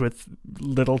page with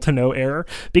little to no error,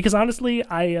 because honestly,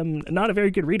 I am not a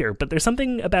very good reader, but there's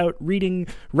something about reading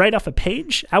right off a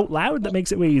page out loud that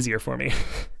makes it way easier for me.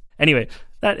 Anyway,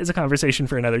 that is a conversation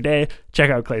for another day. Check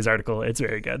out Clay's article. It's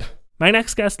very good. My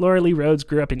next guest, Laura Lee Rhodes,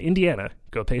 grew up in Indiana.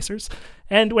 Go Pacers.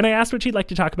 And when I asked what she'd like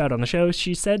to talk about on the show,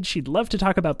 she said she'd love to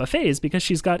talk about buffets because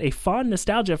she's got a fond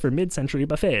nostalgia for mid-century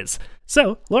buffets.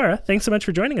 So, Laura, thanks so much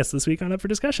for joining us this week on Up for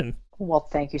Discussion. Well,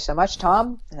 thank you so much,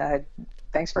 Tom.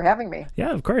 Thanks for having me.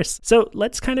 Yeah, of course. So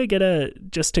let's kind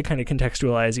of just to kind of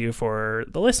contextualize you for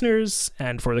the listeners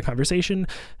and for the conversation.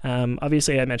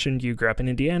 Obviously, I mentioned you grew up in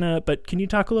Indiana, but can you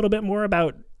talk a little bit more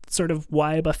about sort of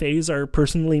why buffets are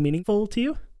personally meaningful to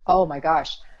you? Oh my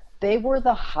gosh. They were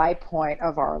the high point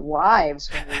of our lives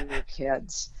when we were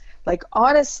kids. Like,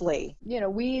 honestly,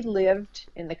 we lived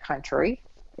in the country.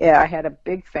 Yeah, I had a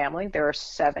big family. There are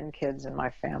 7 kids in my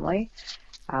family.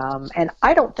 And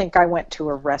I don't think I went to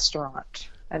a restaurant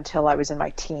until I was in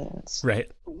my teens.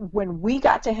 Right. When we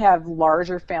got to have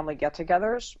larger family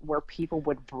get-togethers where people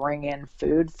would bring in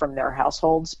food from their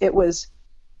households, it was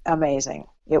amazing.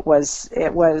 It was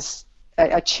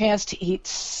a chance to eat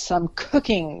some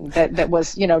cooking that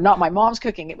was, not my mom's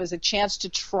cooking. It was a chance to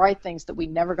try things that we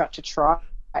never got to try.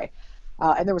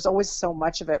 And there was always so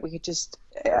much of it. We could just,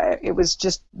 it was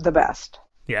just the best.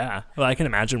 Yeah. Well, I can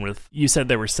imagine you said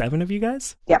there were 7 of you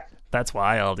guys? Yep. That's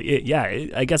wild.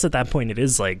 I guess at that point it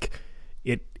is like,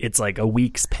 it's like a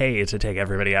week's pay to take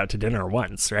everybody out to dinner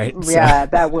once, right? Yeah,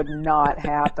 that would not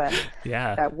happen.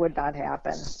 Yeah. That would not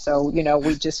happen. So,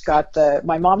 we just got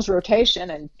my mom's rotation,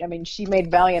 and I mean, she made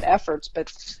valiant efforts,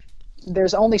 but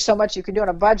there's only so much you can do on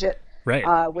a budget.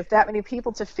 Right. With that many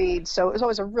people to feed. So it was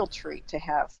always a real treat to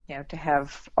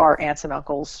have our aunts and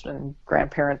uncles and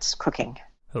grandparents cooking.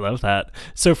 I love that.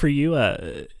 So for you,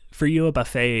 a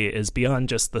buffet is beyond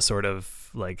just the sort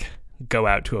of like go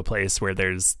out to a place where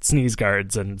there's sneeze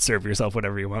guards and serve yourself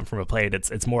whatever you want from a plate.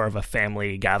 It's more of a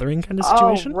family gathering kind of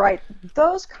situation. Oh, right.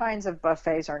 Those kinds of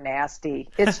buffets are nasty.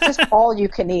 It's just all you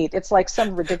can eat. It's like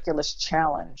some ridiculous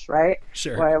challenge, right?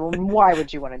 Sure. Why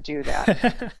would you want to do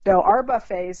that? So our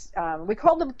buffets, we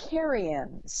called them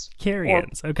carry-ins.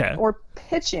 Carry-ins, okay. Or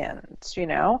pitch-ins,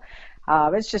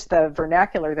 It's just the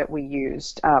vernacular that we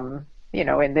used. And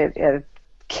the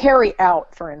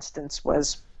carry-out, for instance,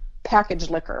 was packaged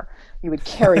liquor. You would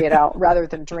carry it out rather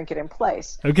than drink it in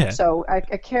place. Okay. So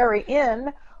a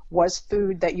carry-in was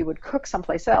food that you would cook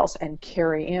someplace else and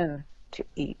carry in to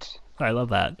eat. I love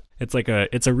that.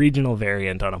 It's a regional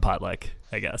variant on a potluck,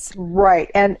 I guess. Right.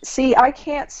 And see, I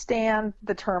can't stand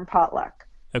the term potluck.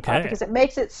 Okay. Because it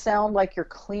makes it sound like you're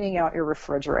cleaning out your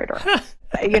refrigerator.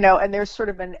 And there's sort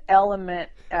of an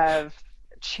element of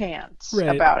chance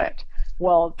about it.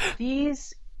 Well,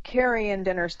 these carry-in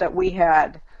dinners that we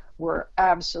had were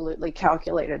absolutely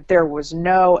calculated. There was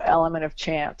no element of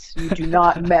chance. You do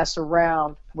not mess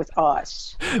around with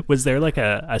us. Was there like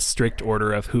a strict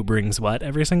order of who brings what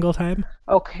every single time?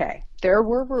 Okay, there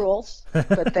were rules,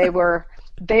 but they were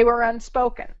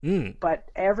unspoken. But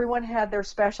everyone had their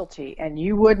specialty, and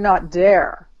you would not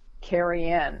dare carry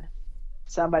in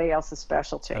somebody else's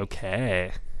specialty.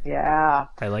 Okay. Yeah.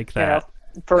 I like that.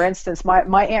 For instance, my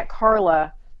Aunt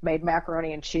Carla made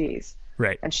macaroni and cheese.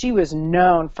 Right. And she was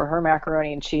known for her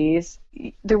macaroni and cheese.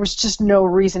 There was just no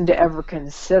reason to ever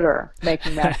consider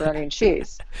making macaroni and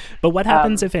cheese. But what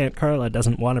happens if Aunt Carla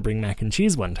doesn't want to bring mac and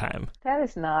cheese one time? That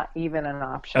is not even an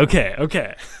option.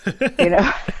 Okay.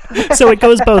 So it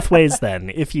goes both ways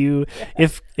then.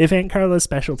 If Aunt Carla's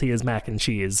specialty is mac and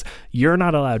cheese, you're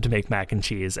not allowed to make mac and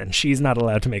cheese, and she's not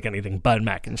allowed to make anything but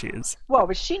mac and cheese. Well,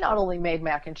 but she not only made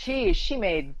mac and cheese, she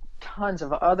made tons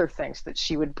of other things that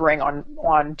she would bring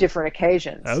on different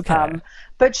occasions. Okay.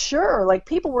 But sure, like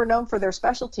people were known for their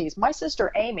specialties. My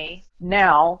sister Amy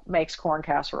now makes corn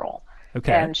casserole.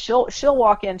 Okay. And she'll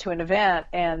walk into an event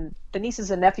and the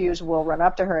nieces and nephews will run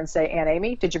up to her and say, "Aunt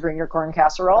Amy, did you bring your corn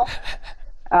casserole?"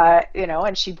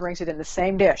 And she brings it in the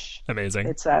same dish. Amazing.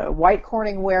 It's a white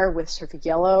corningware with sort of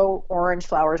yellow, orange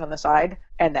flowers on the side,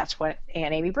 and that's what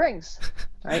Aunt Amy brings,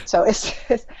 right? So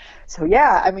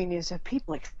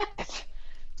people expect it.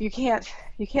 You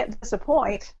can't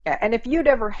disappoint. Yeah, and if you'd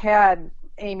ever had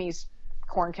Amy's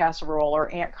corn casserole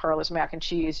or Aunt Carla's mac and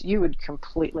cheese, you would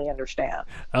completely understand.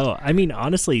 Oh, I mean,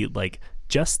 honestly, like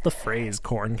just the phrase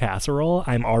corn casserole,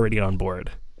 I'm already on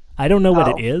board. I don't know what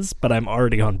it is, but I'm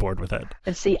already on board with it.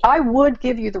 And see, I would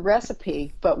give you the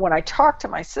recipe, but when I talked to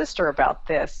my sister about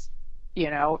this,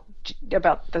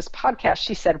 about this podcast,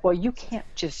 she said, well, you can't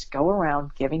just go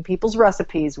around giving people's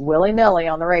recipes willy-nilly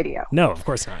on the radio. No, of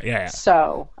course not. Yeah.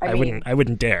 So, I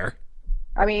wouldn't dare.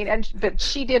 I mean, but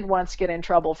she did once get in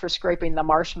trouble for scraping the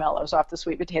marshmallows off the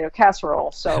sweet potato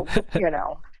casserole. So,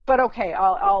 But okay,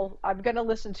 I'm going to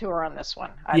listen to her on this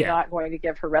one. I'm not going to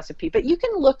give her recipe, but you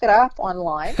can look it up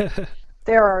online.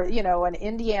 There are, an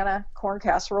Indiana corn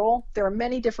casserole. There are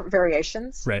many different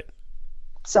variations. Right.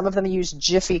 Some of them use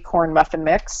Jiffy corn muffin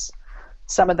mix.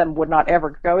 Some of them would not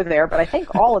ever go there, but I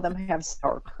think all of them have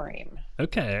sour cream.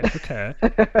 Okay.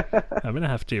 I'm going to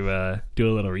have to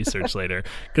do a little research later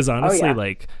because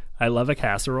honestly, I love a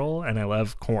casserole and I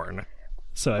love corn.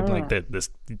 So I'm like, this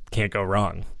can't go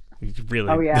wrong. Really?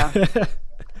 Oh yeah.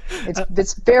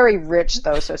 It's very rich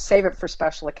though, so save it for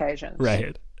special occasions.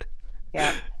 Right.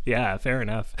 Yeah. Yeah, fair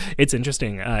enough. It's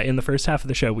interesting. In the first half of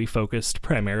the show, we focused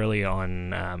primarily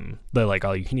on the like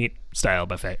all-you-can-eat style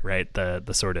buffet, right?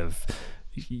 The sort of,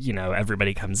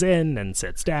 everybody comes in and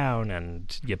sits down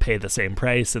and you pay the same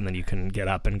price and then you can get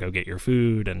up and go get your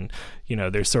food. And,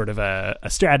 there's sort of a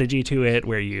strategy to it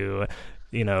where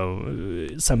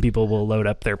some people will load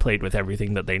up their plate with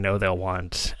everything that they know they'll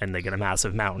want and they get a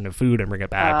massive mountain of food and bring it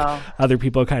back. Oh. Other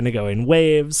people kind of go in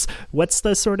waves. What's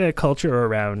the sort of culture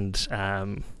around,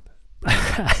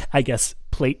 I guess,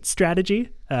 plate strategy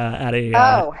at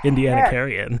a Indiana heck.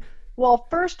 Carrion? Well,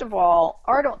 first of all,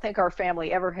 I don't think our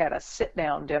family ever had a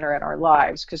sit-down dinner in our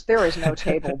lives because there is no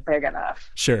table big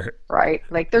enough. Sure. Right?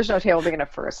 Like, there's no table big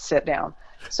enough for a sit-down.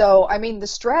 So, I mean, the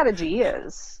strategy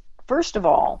is, first of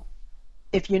all,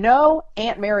 if you know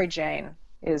Aunt Mary Jane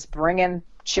is bringing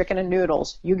chicken and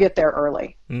noodles, you get there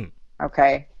early.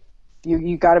 Okay?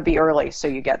 You got to be early so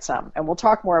you get some. And we'll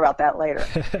talk more about that later.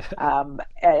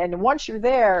 And once you're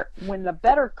there, when the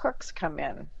better cooks come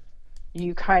in,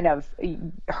 you kind of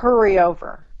hurry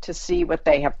over to see what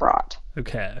they have brought.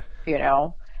 Okay.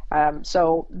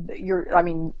 So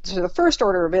the first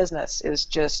order of business is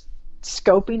just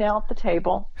scoping out the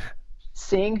table,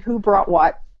 seeing who brought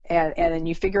what, and then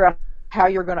you figure out how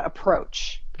you're going to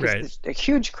approach. Right. There's a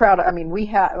huge crowd. I mean, we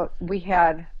had,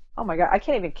 oh my God, I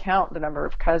can't even count the number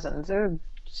of cousins. There are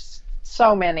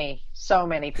so many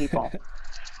people.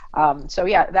 So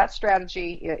yeah, that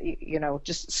strategy,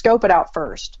 just scope it out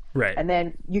first. Right. And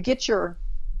then you get your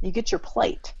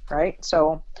plate, right?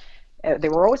 So they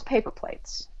were always paper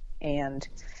plates, and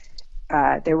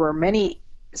there were many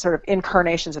sort of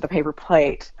incarnations of the paper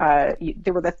plate.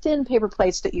 There were the thin paper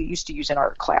plates that you used to use in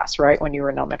art class, right, when you were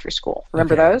in elementary school.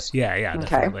 Remember those? Yeah,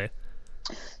 definitely.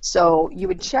 So you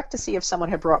would check to see if someone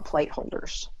had brought plate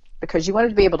holders because you wanted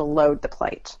to be able to load the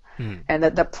plate. And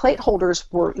the plate holders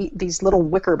were these little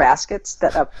wicker baskets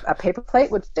that a paper plate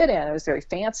would fit in. It was very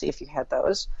fancy if you had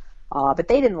those. But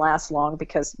they didn't last long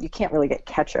because you can't really get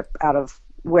ketchup out of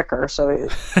wicker. So,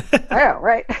 I know,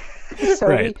 right? So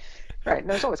right. Right, and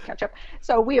there's always ketchup.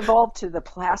 So we evolved to the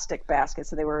plastic baskets,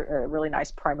 so they were a really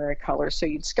nice primary color. So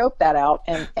you'd scope that out,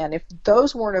 and if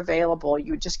those weren't available,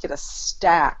 you would just get a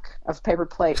stack of paper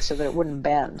plates so that it wouldn't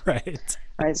bend. Right.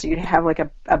 Right, so you'd have like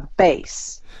a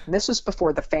base. And this was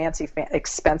before the fancy,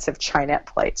 expensive Chinette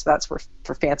plates. That's for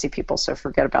fancy people, so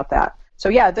forget about that. So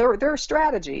yeah, there are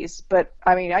strategies, but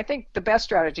I mean, I think the best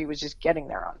strategy was just getting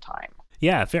there on time.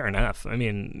 Yeah, fair enough. I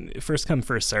mean, first come,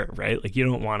 first serve, right? Like, you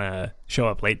don't want to show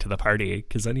up late to the party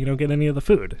because then you don't get any of the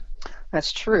food.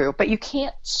 That's true. But you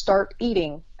can't start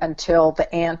eating until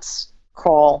the aunts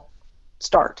call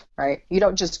start, right? You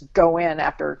don't just go in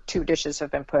after 2 dishes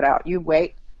have been put out. You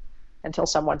wait until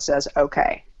someone says,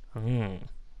 okay. And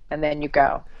then you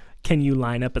go. Can you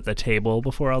line up at the table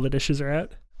before all the dishes are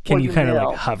out? Can Well, you you kind of mill.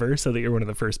 like hover so that you're one of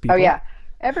the first people? Oh, yeah.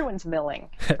 Everyone's milling,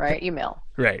 right? You mill.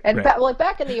 Right. And right.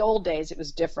 back in the old days, it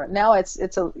was different. Now it's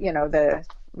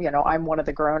I'm one of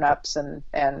the grown-ups, and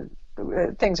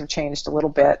things have changed a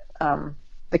little bit.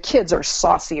 The kids are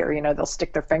saucier. They'll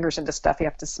stick their fingers into stuff. You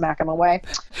have to smack them away.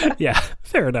 Yeah,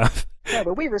 fair enough. No,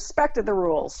 but we respected the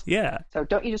rules. Yeah. So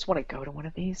don't you just want to go to one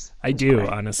of these? I do,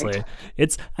 honestly.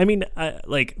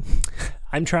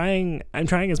 I'm trying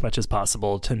as much as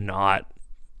possible to not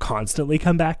constantly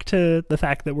come back to the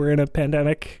fact that we're in a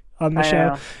pandemic on the show.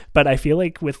 know. But I feel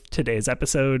like with today's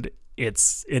episode,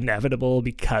 it's inevitable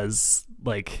because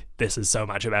like this is so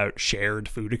much about shared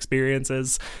food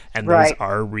experiences, and those Right.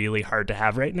 are really hard to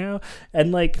have right now.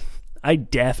 And like I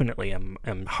definitely am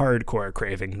hardcore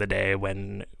craving the day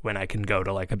when I can go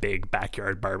to like a big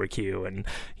backyard barbecue and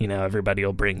everybody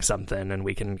will bring something and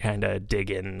we can kind of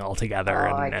dig in all together.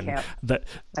 Oh, and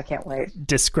I can't wait.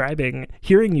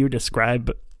 Hearing you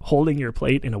describe holding your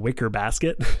plate in a wicker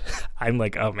basket, I'm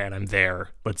like, oh man, I'm there.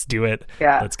 Let's do it.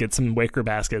 Yeah. Let's get some wicker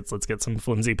baskets. Let's get some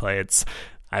flimsy plates.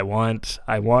 I want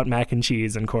mac and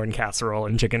cheese and corn casserole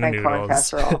and chicken and Corn noodles.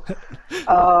 casserole.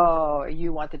 Oh,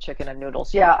 you want the chicken and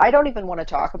noodles? Yeah, I don't even want to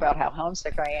talk about how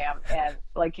homesick I am,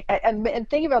 and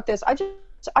think about this.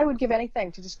 I would give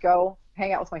anything to just go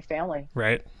hang out with my family.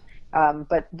 Right.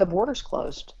 But the border's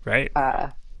closed. Right.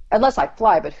 Unless I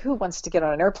fly, but who wants to get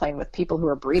on an airplane with people who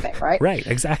are breathing, right? Right.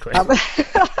 Exactly. No.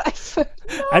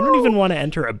 I don't even want to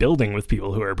enter a building with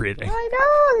people who are breathing. I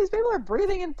know these people are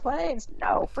breathing in planes.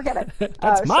 No, forget it.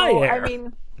 That's my air. I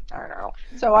mean, I don't know.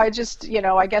 So I just,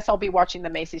 I guess I'll be watching the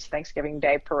Macy's Thanksgiving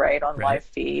Day Parade on live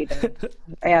feed,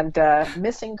 and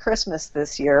missing Christmas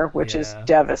this year, which is Yeah.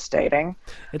 devastating.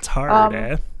 It's hard,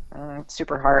 eh?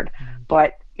 super hard.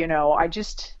 But, I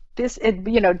just,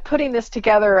 putting this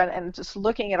together and just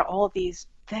looking at all of these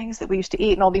things that we used to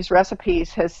eat and all these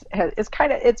recipes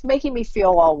it's making me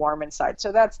feel all warm inside.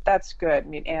 So that's good.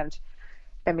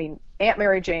 I mean, Aunt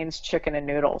Mary Jane's chicken and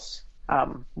noodles.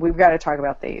 We've got to talk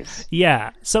about these.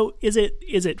 Yeah. So is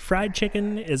it fried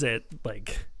chicken? Is it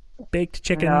like baked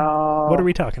chicken? No. What are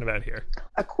we talking about here?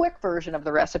 A quick version of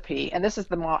the recipe, and this is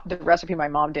the recipe my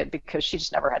mom did because she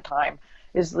just never had time,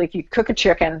 is like you cook a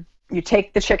chicken, you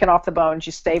take the chicken off the bones,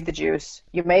 you save the juice,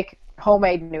 you make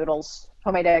homemade egg noodles,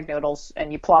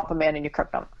 and you plop them in and you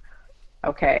cook them.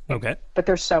 Okay. But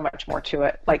there's so much more to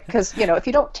it. Like, because, if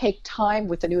you don't take time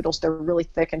with the noodles, they're really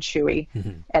thick and chewy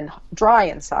and dry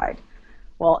inside.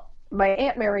 Well, my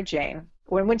Aunt Mary Jane,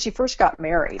 when she first got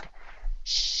married,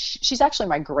 she's actually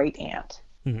my great aunt,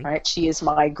 right? She is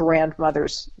my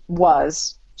grandmother's,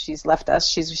 she's left us.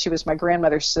 She was my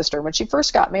grandmother's sister. When she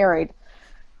first got married,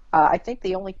 I think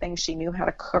the only thing she knew how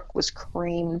to cook was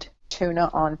creamed tuna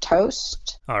on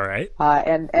toast. All right.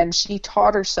 And she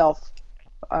taught herself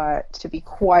to be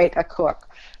quite a cook.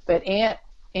 But Aunt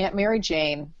Mary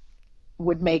Jane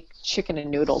would make chicken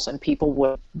and noodles, and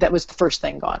that was the first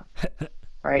thing gone.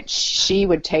 Right? She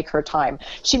would take her time.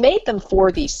 She made them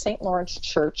for the St. Lawrence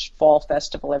Church Fall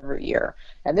Festival every year.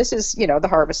 And this is, the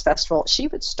Harvest Festival. She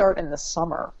would start in the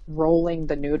summer rolling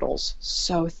the noodles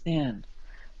so thin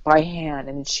by hand,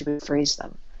 and she would freeze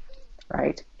them.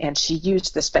 Right? And she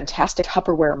used this fantastic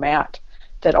Tupperware mat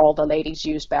that all the ladies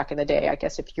used back in the day. I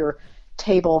guess if your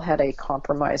table had a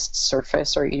compromised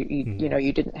surface, or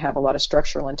you didn't have a lot of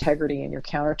structural integrity in your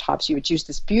countertops, you would use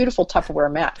this beautiful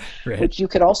Tupperware mat, which you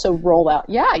could also roll out.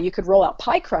 Yeah, you could roll out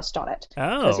pie crust on it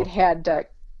because it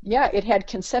had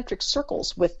concentric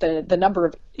circles with the number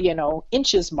of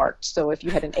inches marked. So if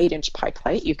you had an 8-inch pie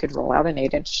plate, you could roll out an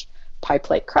 8-inch pie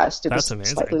plate crust. It was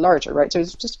slightly larger, right? So it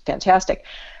was just fantastic.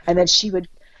 And then she would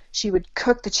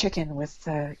cook the chicken with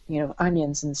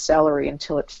onions and celery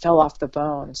until it fell off the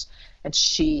bones, and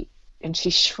she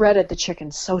shredded the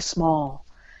chicken so small,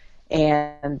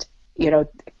 and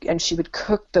she would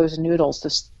cook those noodles,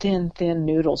 those thin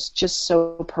noodles, just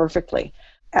so perfectly.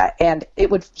 And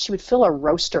she would fill a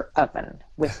roaster oven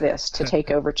with this to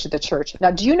take over to the church. Now,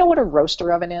 do you know what a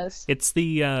roaster oven is? It's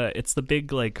the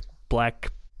big like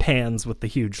black pans with the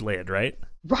huge lid, right?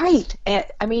 Right. And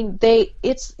I mean,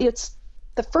 it's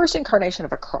the first incarnation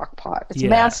of a crock pot. It's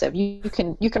massive. You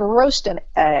can roast an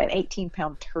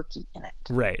 18-pound turkey in it.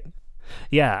 Right.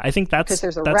 Yeah, I think that's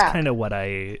rack. kind of what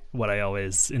I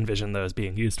always envision those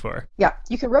being used for. Yeah,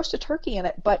 you can roast a turkey in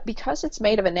it, but because it's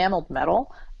made of enameled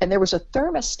metal and there was a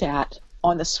thermostat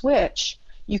on the switch,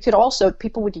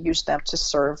 people would use them to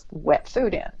serve wet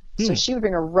food in. So she would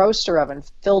bring a roaster oven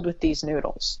filled with these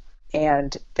noodles,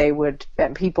 and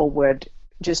people would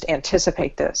just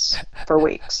anticipate this for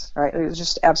weeks, right? It was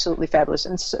just absolutely fabulous,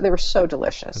 and they were so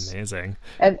delicious. Amazing.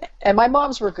 And my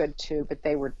mom's were good too, but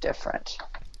they were different.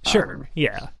 Sure.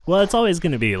 Yeah. Well, it's always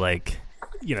going to be like,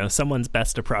 someone's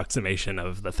best approximation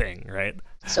of the thing, right?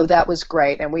 So that was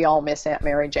great, and we all miss Aunt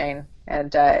Mary Jane,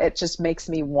 and it just makes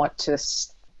me want to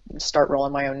start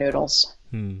rolling my own noodles.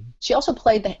 She also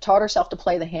taught herself to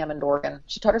play the Hammond organ.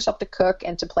 She taught herself to cook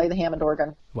and to play the Hammond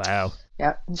organ. Wow.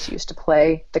 Yeah, and she used to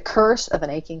play The Curse of an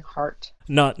Aching Heart.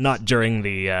 Not during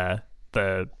the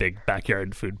big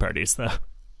backyard food parties, though.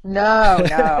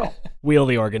 No. Wheel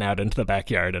the organ out into the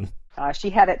backyard and.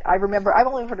 She had it. I remember. I've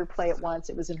only heard her play it once.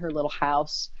 It was in her little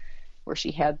house where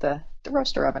she had the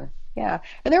roaster oven. Yeah,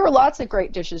 and there were lots of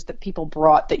great dishes that people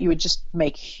brought that you would just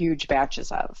make huge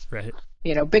batches of. Right.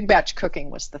 Big batch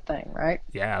cooking was the thing, right?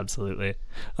 Yeah, absolutely.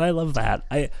 Well, I love that.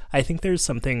 I think there's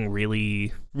something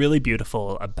really, really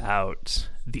beautiful about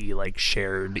the like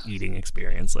shared eating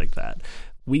experience like that.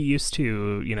 We used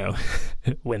to,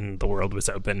 when the world was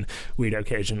open, we'd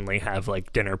occasionally have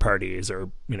like dinner parties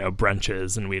or,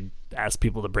 brunches, and we'd ask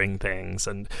people to bring things.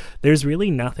 And there's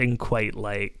really nothing quite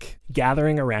like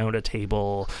gathering around a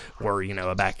table or,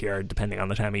 a backyard, depending on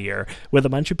the time of year, with a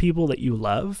bunch of people that you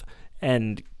love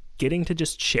and getting to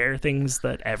just share things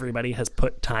that everybody has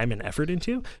put time and effort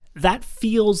into. That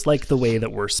feels like the way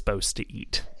that we're supposed to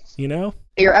eat,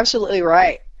 You're absolutely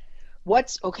right.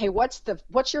 What's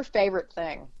your favorite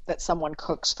thing that someone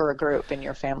cooks for a group in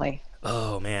your family?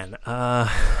 Oh man. Oh,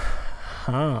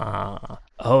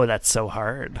 that's so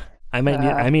hard. I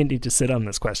might need to sit on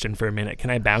this question for a minute.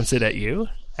 Can I bounce it at you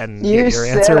and get your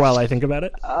answer while I think about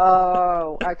it?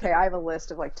 Oh, okay. I have a list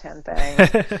of like 10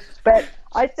 things. But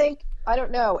I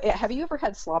don't know. Have you ever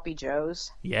had sloppy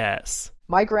joes? Yes.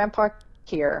 My grandpa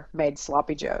here made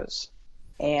sloppy joes,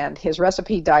 and his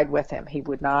recipe died with him. He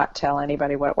would not tell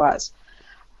anybody what it was.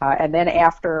 And then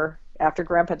after after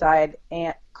Grandpa died,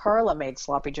 Aunt Carla made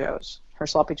sloppy joes. Her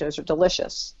sloppy joes are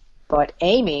delicious. But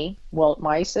Amy,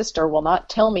 my sister, will not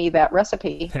tell me that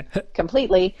recipe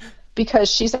completely because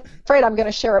she's afraid I'm going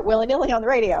to share it willy-nilly on the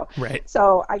radio. Right.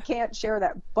 So I can't share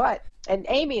that. And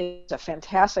Amy is a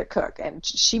fantastic cook, and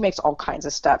she makes all kinds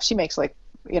of stuff. She makes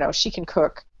she can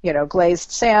cook,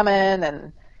 glazed salmon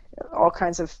and all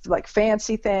kinds of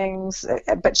fancy things,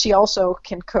 but she also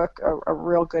can cook a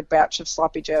real good batch of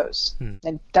sloppy joes.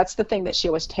 And that's the thing that she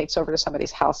always takes over to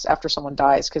somebody's house after someone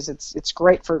dies, because it's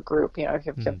great for a group, if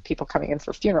you have people coming in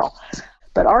for a funeral.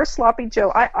 But our sloppy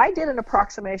joe, I did an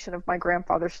approximation of my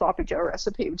grandfather's sloppy joe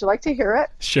recipe. Would you like to hear it?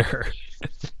 Sure.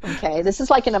 Okay, this is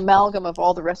like an amalgam of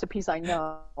all the recipes I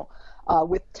know,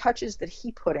 with touches that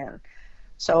he put in.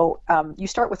 So you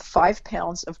start with 5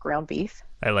 pounds of ground beef.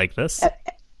 I like this.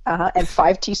 And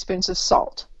 5 teaspoons of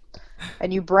salt,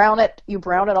 and you brown it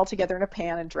all together in a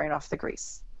pan and drain off the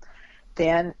grease.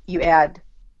 Then you add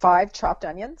 5 chopped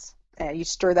onions, and you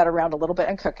stir that around a little bit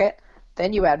and cook it.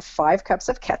 Then you add 5 cups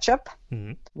of ketchup,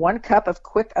 1 cup of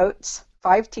quick oats,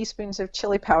 5 teaspoons of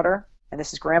chili powder, and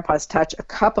this is Grandpa's touch, a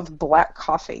cup of black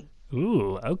coffee.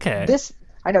 Ooh, okay.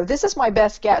 I know this is my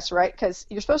best guess, right? Because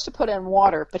you're supposed to put in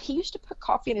water, but he used to put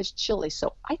coffee in his chili,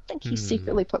 so I think he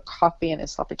secretly put coffee in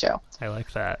his sloppy joe. I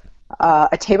like that.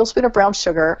 A tablespoon of brown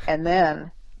sugar, and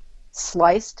then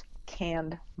sliced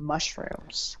canned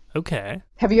mushrooms. Okay.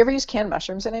 Have you ever used canned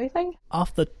mushrooms in anything?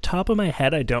 Off the top of my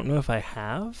head, I don't know if I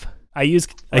have. I use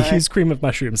cream of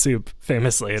mushroom soup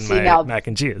famously in my mac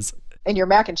and cheese. In your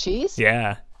mac and cheese?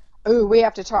 Yeah. Ooh, we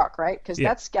have to talk, right? Because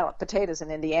that scalloped potatoes in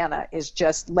Indiana is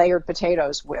just layered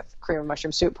potatoes with cream of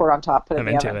mushroom soup poured on top. I'm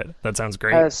into it. That sounds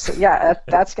great.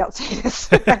 That's scalloped potatoes.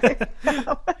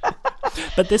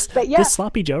 But this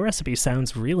sloppy joe recipe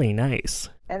sounds really nice.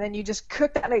 And then you just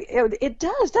cook that. It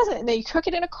does, doesn't it? And then you cook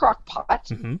it in a crock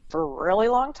pot for a really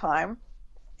long time.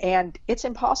 And it's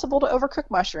impossible to overcook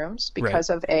mushrooms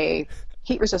because of a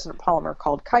heat-resistant polymer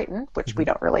called chitin, which we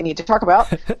don't really need to talk about,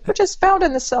 which is found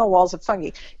in the cell walls of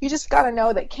fungi. You just got to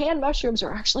know that canned mushrooms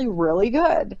are actually really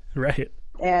good. Right.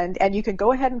 And you can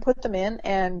go ahead and put them in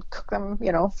and cook them,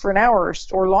 for an hour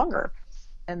or longer,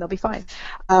 and they'll be fine.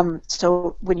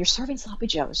 So when you're serving sloppy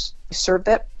joes, you serve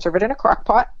it in a crock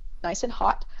pot, nice and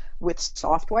hot, with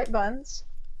soft white buns,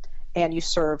 and you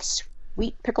serve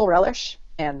sweet pickle relish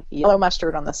and yellow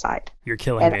mustard on the side. You're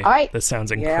killing me. This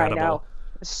sounds incredible. Yeah, I know.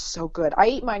 It's so good. I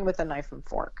eat mine with a knife and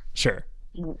fork. Sure.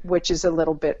 Which is a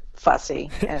little bit fussy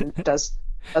and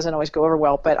doesn't always go over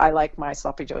well, but I like my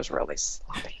sloppy joes really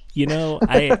sloppy.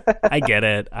 I get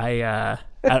it.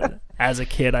 As a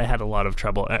kid, I had a lot of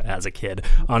trouble. As a kid,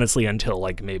 honestly, until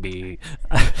maybe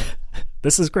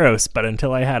this is gross, but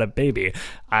until I had a baby,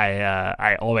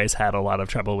 I always had a lot of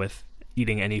trouble with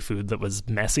eating any food that was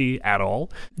messy at all.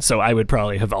 So I would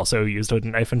probably have also used a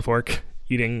knife and fork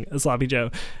eating a sloppy joe.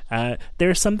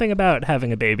 There's something about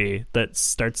having a baby that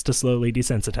starts to slowly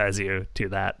desensitize you to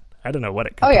that. I don't know what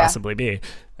it could possibly be,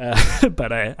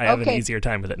 but I have an easier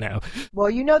time with it now. Well,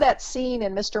 you know that scene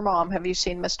in Mr. Mom. Have you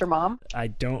seen Mr. Mom? I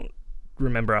don't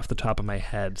remember off the top of my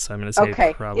head, so I'm going to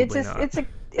say probably not.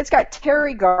 It's got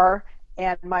Terry Garr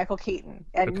and Michael Keaton.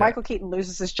 And Michael Keaton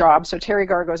loses his job, so Terry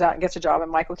Garr goes out and gets a job,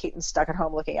 and Michael Keaton's stuck at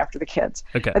home looking after the kids.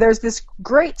 Okay. And there's this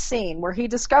great scene where he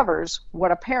discovers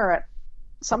what a parent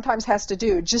sometimes has to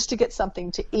do just to get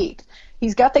something to eat.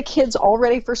 He's got the kids all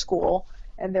ready for school,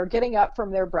 and they're getting up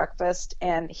from their breakfast,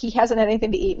 and he hasn't had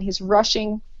anything to eat, and he's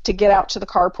rushing to get out to the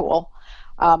carpool.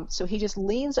 So he just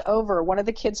leans over one of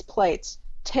the kids' plates,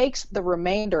 takes the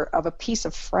remainder of a piece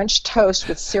of French toast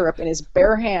with syrup in his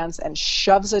bare hands and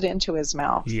shoves it into his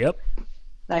mouth. Yep.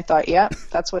 And I thought,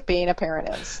 that's what being a parent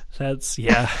is. That's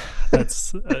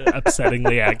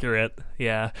upsettingly accurate.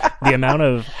 Yeah. The amount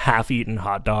of half-eaten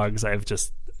hot dogs I've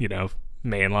just,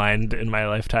 mainlined in my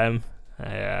lifetime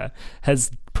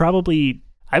has probably,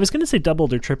 I was going to say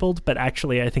doubled or tripled, but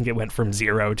actually I think it went from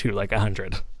 0 to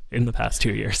 100 in the past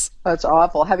 2 years. That's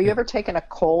awful. Have you ever taken a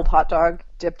cold hot dog,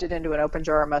 dipped it into an open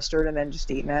jar of mustard, and then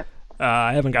just eaten it?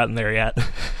 I haven't gotten there yet.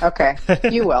 Okay.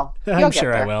 You will. I'm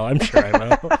sure I will.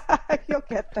 You'll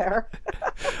get there.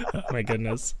 Oh, my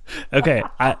goodness. Okay.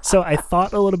 So I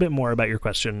thought a little bit more about your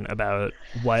question about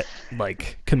what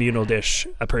communal dish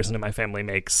a person in my family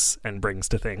makes and brings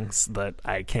to things that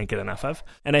I can't get enough of.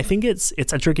 And I think it's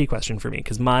a tricky question for me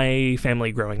because my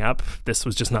family growing up, this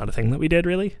was just not a thing that we did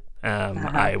really.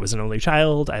 I was an only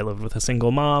child. I lived with a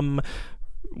single mom.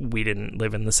 we didn't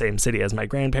live in the same city as my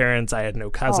grandparents. I had no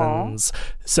cousins.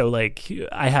 So like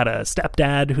I had a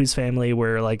stepdad whose family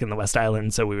were like in the West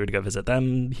Island, so we would go visit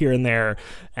them here and there,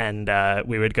 and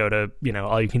we would go to, you know,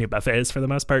 all you can eat buffets for the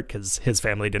most part because his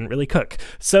family didn't really cook.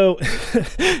 So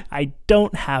I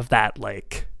don't have that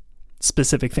like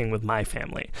specific thing with my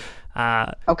family.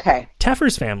 Okay.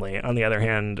 Teffer's family, on the other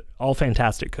hand, all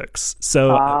fantastic cooks. So,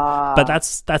 but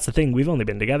that's the thing. We've only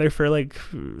been together for like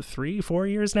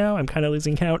 3-4 years now. I'm kind of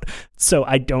losing count. So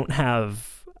I don't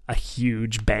have a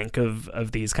huge bank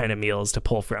of these kind of meals to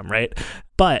pull from, right?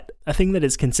 But a thing that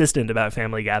is consistent about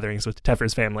family gatherings with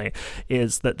Teffer's family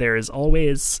is that there is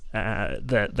always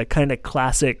the kind of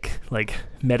classic like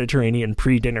Mediterranean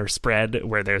pre-dinner spread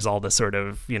where there's all the sort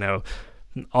of, you know,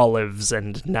 olives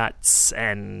and nuts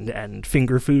and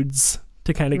finger foods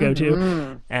to kind of go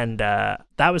to. And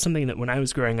that was something that when I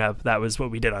was growing up, that was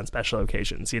what we did on special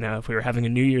occasions. You know, if we were having a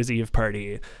New Year's Eve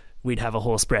party, we'd have a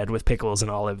whole spread with pickles and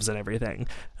olives and everything.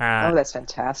 That's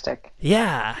fantastic.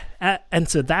 Yeah. And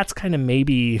so that's kind of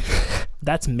maybe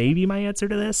my answer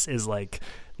to this is like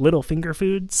little finger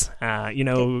foods. You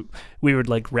know, we would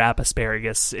like wrap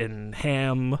asparagus in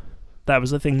ham. That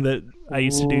was the thing that I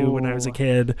used to do when I was a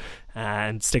kid,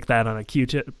 and stick that on a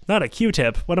Q-tip. Not a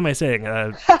Q-tip. What am I saying?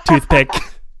 A toothpick.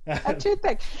 A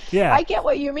toothpick. Yeah. I get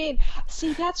what you mean.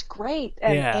 See, that's great.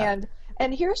 And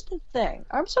here's the thing.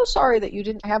 I'm so sorry that you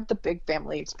didn't have the big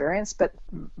family experience, but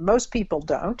most people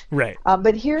don't. Right.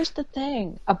 But here's the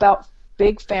thing about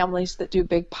big families that do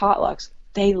big potlucks.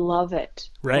 They love it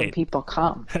when people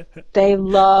come. They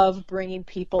love bringing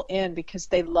people in because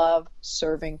they love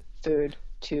serving food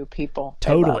to people.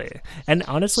 Totally. And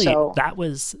honestly, that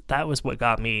was what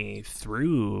got me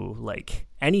through like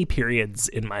any periods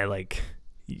in my like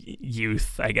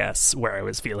youth, I guess, where I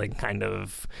was feeling kind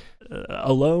of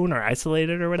alone or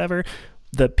isolated or whatever.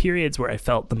 The periods where I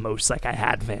felt the most like I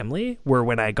had family were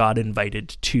when I got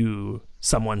invited to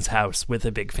someone's house with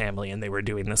a big family and they were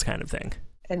doing this kind of thing.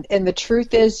 And the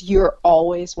truth is, you're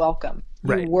always welcome.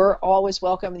 Right. You were always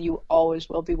welcome, and you always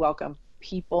will be welcome.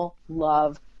 People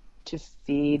love to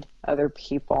feed other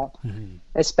people,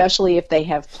 especially if they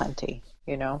have plenty,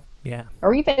 you know? Yeah.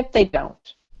 Or even if they don't,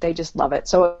 they just love it.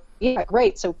 So, yeah,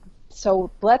 great. So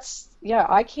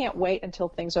I can't wait until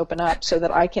things open up so that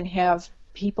I can have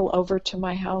people over to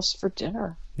my house for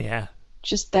dinner. Yeah.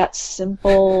 Just that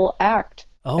simple act.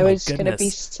 Oh, it my was going to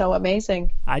be so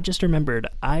amazing. I just remembered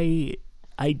I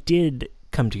did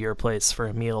come to your place for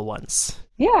a meal once.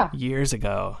 Yeah. Years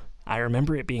ago. I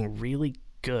remember it being really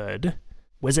good.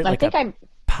 Was it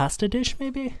pasta dish,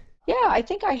 maybe? Yeah, I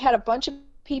think I had a bunch of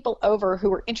people over who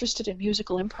were interested in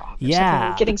musical improv. Yeah.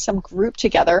 We were getting some group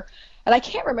together, and I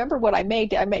can't remember what I made.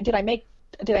 Did I make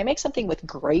something with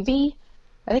gravy?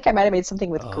 I think I might have made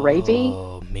something with gravy.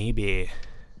 Oh, maybe.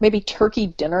 Maybe turkey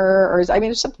dinner, or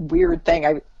it's some weird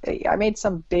thing. I made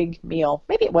some big meal.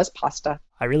 Maybe it was pasta.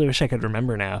 I really wish I could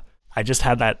remember now. I just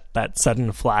had that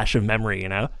sudden flash of memory, you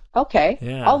know? Okay.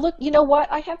 Yeah. I'll look. You know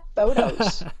what? I have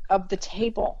photos of the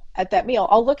table at that meal.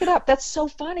 I'll look it up. That's so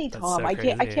funny, Tom. So I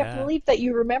crazy, can't believe that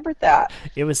you remembered that.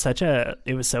 It was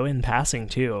so in passing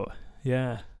too.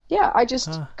 Yeah. Yeah, I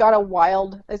just got a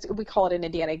wild, we call it in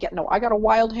Indiana, I got a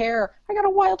wild hair. I got a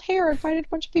wild hair, invited a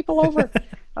bunch of people over.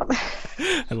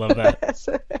 I love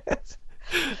that.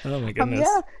 Oh my goodness.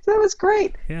 Yeah, that was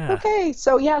great. Yeah. Okay,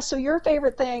 so your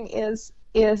favorite thing is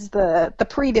the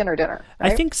pre-dinner dinner,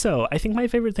 right? I think so. I think my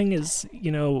favorite thing is,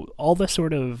 you know, all the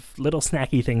sort of little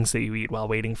snacky things that you eat while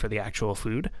waiting for the actual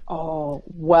food. Oh,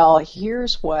 well,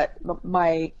 here's what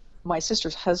my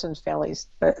sister's husband's family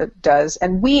does,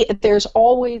 and there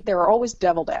are always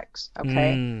deviled eggs,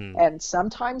 okay? And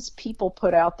sometimes people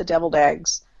put out the deviled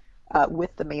eggs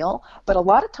with the meal, but a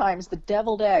lot of times the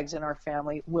deviled eggs in our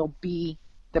family will be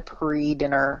the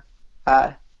pre-dinner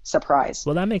surprise.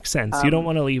 Well, that makes sense. You don't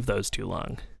want to leave those too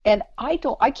long. And I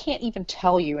can't even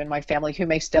tell you in my family who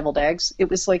makes deviled eggs. It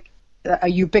was like a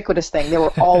ubiquitous thing. There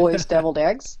were always deviled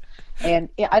eggs. And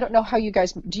I don't know how do you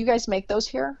guys make those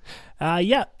here?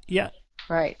 Yeah.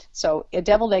 Right. So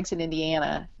deviled eggs in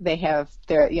Indiana, they have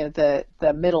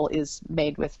the middle is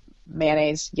made with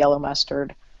mayonnaise, yellow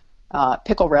mustard,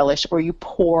 pickle relish, or you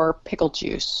pour pickle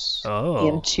juice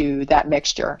into that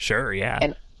mixture. Sure, yeah.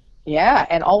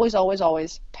 And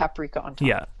always paprika on top.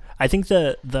 Yeah. I think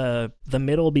the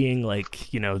middle being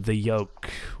like, you know, the yolk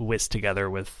whisked together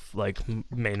with like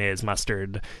mayonnaise,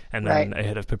 mustard, and then a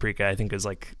hit of paprika, I think is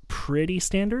like pretty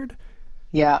standard.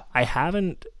 Yeah.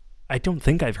 I don't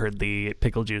think I've heard the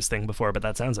pickle juice thing before, but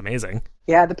that sounds amazing.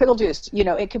 Yeah, the pickle juice. You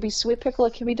know, it could be sweet pickle,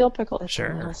 it can be dill pickle. It's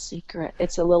sure. A little secret.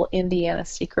 It's a little Indiana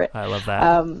secret. I love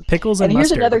that. Pickles and here's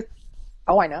mustard. another.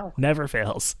 Oh, I know. Never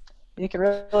fails. You can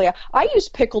really. I use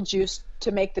pickle juice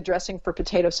to make the dressing for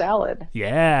potato salad.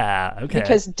 Yeah. Okay.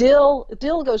 Because dill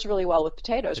goes really well with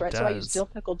potatoes, right? So I use does. dill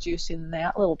pickle juice in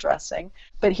that little dressing.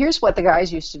 But here's what the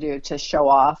guys used to do to show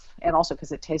off, and also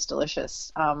because it tastes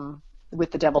delicious.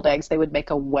 With the deviled eggs, they would make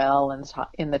a well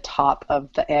in the top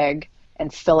of the egg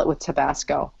and fill it with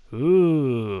Tabasco.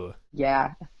 Ooh.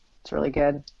 Yeah, it's really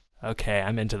good. Okay,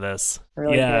 I'm into this.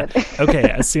 Really yeah. good. Okay,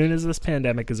 as soon as this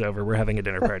pandemic is over, we're having a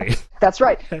dinner party. That's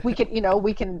right. We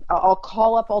can. I'll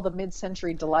call up all the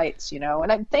mid-century delights, and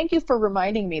I thank you for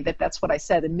reminding me that that's what I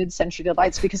said, the mid-century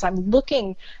delights, because I'm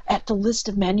looking at the list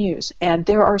of menus, and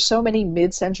there are so many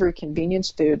mid-century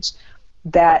convenience foods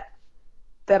that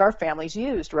our families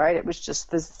used. Right? It was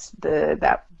just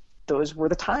those were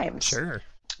the times. Sure.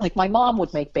 Like my mom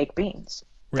would make baked beans.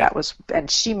 Right.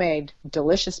 And she made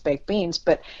delicious baked beans,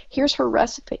 but here's her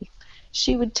recipe.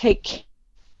 She would take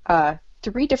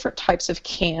 3 different types of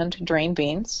canned drained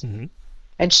beans, Mm-hmm.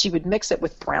 and she would mix it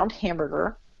with browned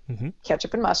hamburger, Mm-hmm.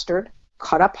 ketchup and mustard,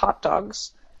 cut up hot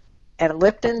dogs, and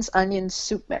Lipton's onion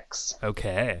soup mix,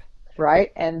 Okay.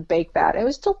 right? And bake that. It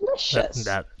was delicious.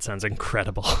 That sounds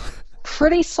incredible.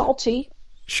 Pretty salty.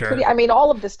 Sure.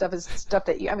 All of this stuff is stuff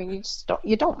that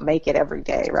you don't make it every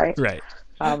day, right? Right.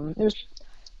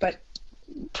 But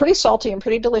pretty salty and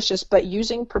pretty delicious, but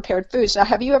using prepared foods. Now,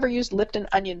 have you ever used Lipton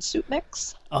onion soup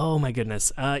mix? Oh my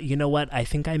goodness. You know what? I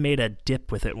think I made a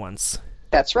dip with it once.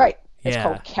 That's right. It's Yeah.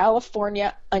 called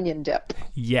California onion dip.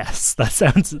 Yes, that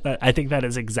sounds. I think that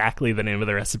is exactly the name of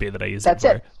the recipe that I use. That's it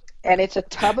for. it. And it's a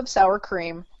tub of sour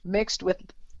cream mixed with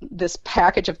this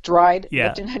package of dried Yeah.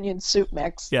 Lipton onion soup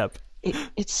mix. Yep.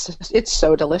 It's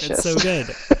so delicious. It's so good.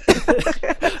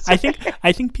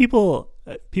 I think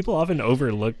people often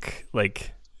overlook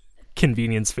like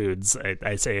convenience foods.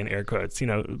 I say in air quotes,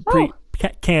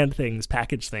 canned things,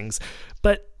 packaged things,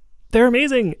 but they're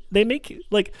amazing. They make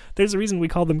there's a reason we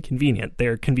call them convenient.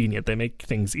 They're convenient. They make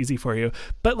things easy for you,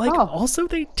 but also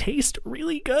they taste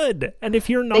really good. And if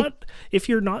you're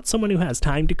not someone who has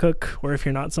time to cook, or if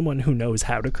you're not someone who knows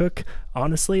how to cook,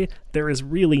 honestly, there is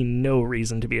really no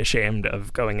reason to be ashamed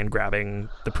of going and grabbing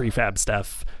the prefab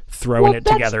stuff, throwing it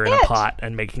That's together in a it. pot,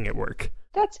 and making it work.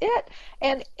 That's it.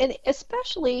 And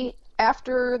especially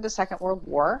after the Second World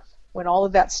War, when all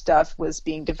of that stuff was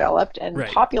being developed and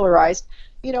Right. popularized,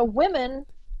 women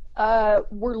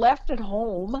were left at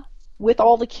home with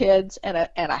all the kids and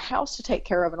a house to take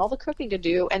care of and all the cooking to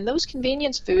do, and those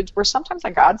convenience foods were sometimes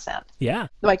a godsend. Yeah.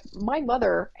 Like my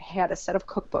mother had a set of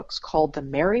cookbooks called the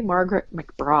Mary Margaret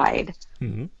McBride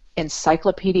Mm-hmm.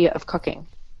 Encyclopedia of Cooking.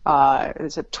 It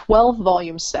was a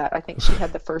 12-volume set. I think she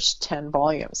had the first 10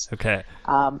 volumes. Okay.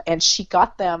 And she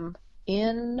got them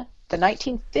in the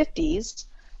 1950s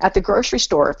at the grocery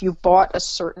store. If you bought a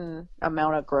certain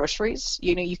amount of groceries,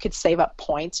 you could save up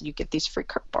points and you get these free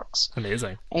cookbooks.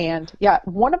 Amazing. And yeah,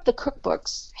 one of the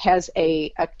cookbooks has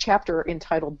a chapter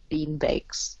entitled Bean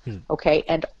Bakes. Okay,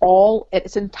 and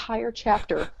it's an entire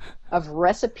chapter of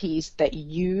recipes that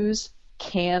use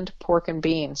canned pork and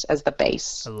beans as the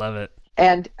base. I love it.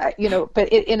 And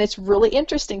it's really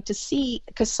interesting to see,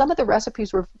 because some of the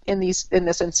recipes were in this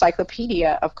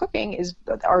encyclopedia of cooking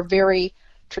are very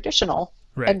traditional,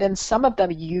 Right. and then some of them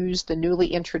use the newly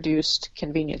introduced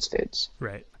convenience foods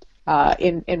Right.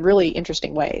 in really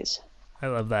interesting ways. I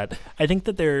love that. I think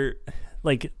that they're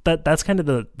like that's kind of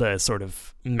the sort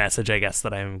of message, I guess,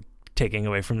 that I'm taking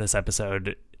away from this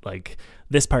episode, like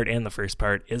this part and the first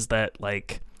part, is that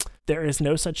like there is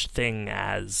no such thing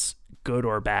as good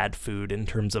or bad food in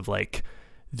terms of like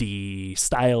the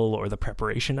style or the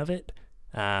preparation of it.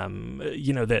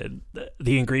 The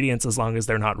ingredients, as long as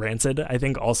they're not rancid. I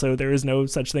think also there is no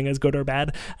such thing as good or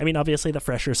bad. I mean, obviously the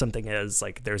fresher something is,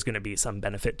 like, there's going to be some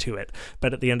benefit to it,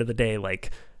 but at the end of the day,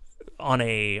 like on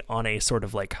a sort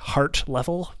of like heart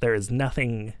level, there's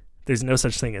no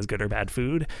such thing as good or bad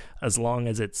food, as long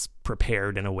as it's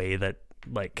prepared in a way that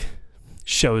like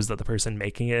shows that the person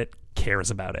making it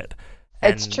cares about it.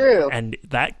 It's true. And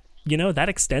that that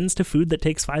extends to food that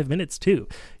takes 5 minutes too.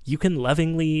 You can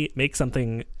lovingly make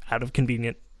something out of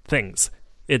convenient things.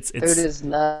 It's Food is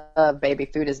love, baby.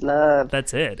 Food is love.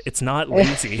 That's it. It's not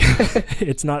lazy.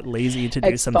 It's not lazy to do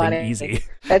It's something funny. easy.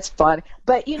 That's fun.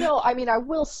 But, I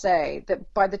will say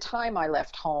that by the time I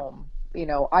left home,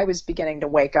 I was beginning to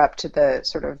wake up to the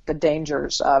sort of the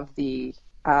dangers of the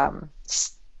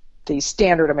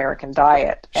standard American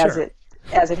diet Sure.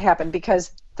 as it happened,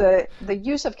 because the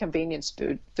use of convenience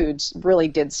foods really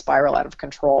did spiral out of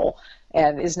control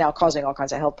and is now causing all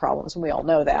kinds of health problems, and we all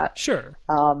know that. Sure.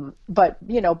 But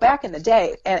back in the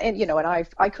day, and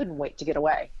I couldn't wait to get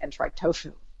away and try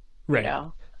tofu. Right.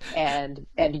 and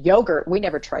yogurt. We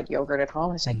never tried yogurt at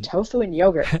home. It's like tofu and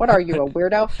yogurt. What are you, a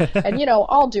weirdo? And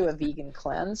I'll do a vegan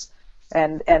cleanse,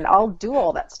 and I'll do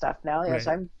all that stuff now. Yes,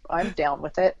 Right. I'm down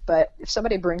with it. But if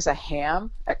somebody brings a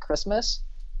ham at Christmas,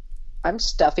 I'm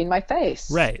stuffing my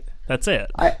face. Right. That's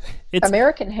it. It's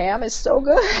American ham is so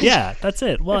good. Yeah, that's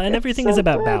it. Well, and everything is so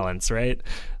about good. balance, right?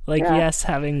 Like, Yeah. yes,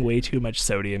 having way too much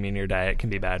sodium in your diet can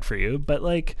be bad for you, but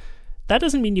like that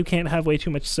doesn't mean you can't have way too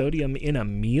much sodium in a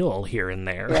meal here and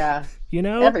there. Yeah. You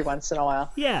know? Every once in a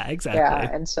while. Yeah, exactly.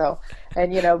 Yeah, and so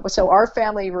our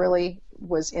family really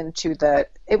was into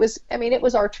it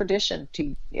was our tradition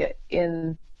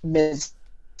in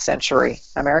mid-century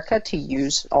America to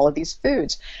use all of these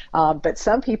foods. But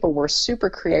some people were super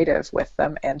creative with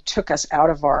them and took us out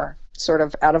of our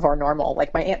normal.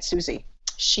 Like my Aunt Susie,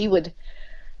 she would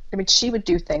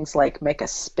do things like make a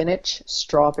spinach,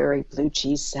 strawberry, blue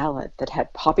cheese salad that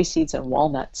had poppy seeds and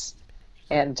walnuts,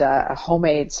 and a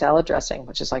homemade salad dressing,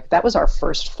 which is that was our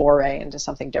first foray into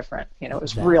something different. It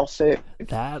was real food.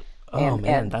 That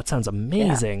sounds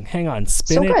amazing. Hang on, good.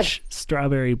 spinach,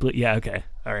 strawberry, blue. Yeah, okay.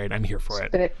 All right, I'm here for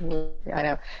it. I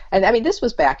know. And this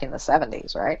was back in the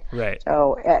 70s, right? Right.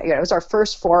 So, it was our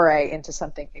first foray into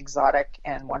something exotic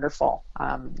and wonderful.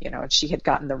 And she had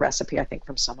gotten the recipe, I think,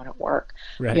 from someone at work.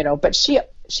 Right. But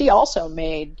she also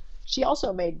made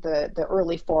the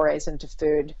early forays into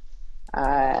food,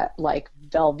 like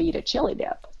Velveeta chili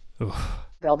dip. Oof.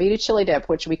 Velveeta chili dip,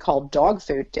 which we call dog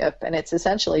food dip, and it's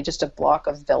essentially just a block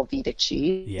of Velveeta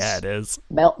cheese. Yeah, it is.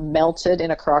 Melted in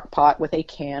a crock pot with a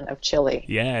can of chili.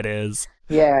 Yeah, it is.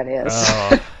 Yeah, it is.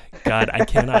 Oh, God, I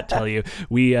cannot tell you.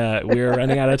 We're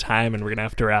running out of time and we're going to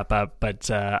have to wrap up,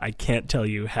 but I can't tell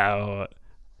you how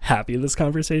happy this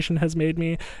conversation has made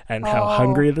me and how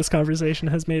hungry this conversation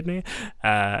has made me,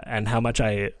 and how much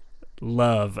I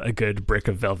love a good brick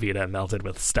of Velveeta melted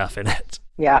with stuff in it.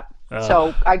 Yeah.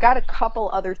 So I got a couple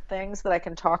other things that I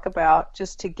can talk about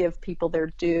just to give people their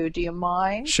due. Do you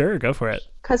mind? Sure, go for it.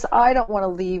 Because I don't want to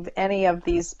leave any of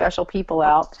these special people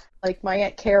out, like my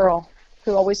Aunt Carol,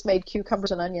 who always made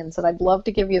cucumbers and onions, and I'd love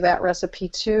to give you that recipe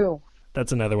too.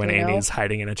 That's another one Amy's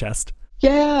hiding in a chest.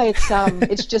 Yeah,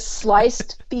 it's just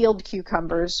sliced field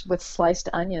cucumbers with sliced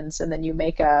onions, and then you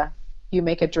make a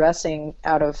dressing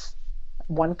out of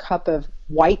 1 cup of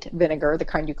white vinegar, the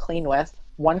kind you clean with,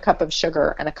 1 cup of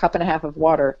sugar, and 1.5 cups of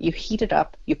water. You heat it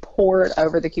up, you pour it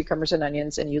over the cucumbers and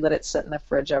onions, and you let it sit in the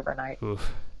fridge overnight.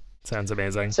 Oof, sounds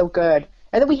amazing. So good.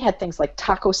 And then we had things like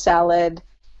taco salad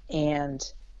and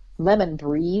lemon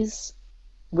brise,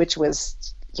 which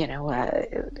was,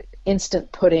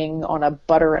 instant pudding on a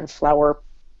butter and flour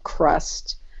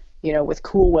crust, with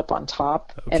Cool Whip on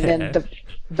top. Okay. And then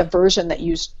the version that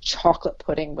used chocolate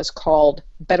pudding was called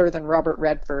Better Than Robert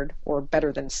Redford, or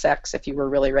Better Than Sex if you were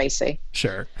really racy.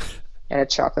 Sure. And a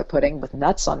chocolate pudding with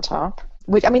nuts on top.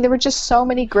 There were just so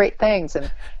many great things.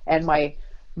 And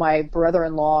my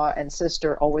brother-in-law and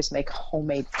sister always make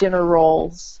homemade dinner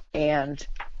rolls. And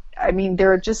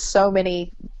there are just so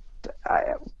many.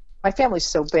 My family's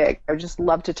so big. I would just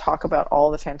love to talk about all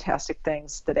the fantastic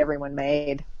things that everyone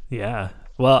made. Yeah.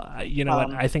 Well, you know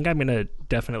what? I think I'm going to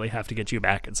definitely have to get you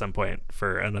back at some point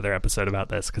for another episode about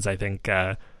this, because I think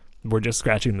we're just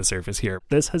scratching the surface here.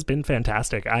 This has been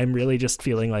fantastic. I'm really just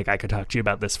feeling like I could talk to you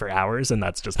about this for hours, and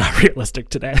that's just not realistic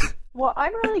today. Well,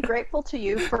 I'm really grateful to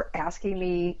you for asking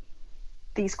me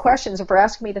these questions and for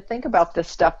asking me to think about this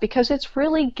stuff, because it's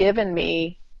really given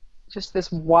me just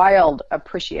this wild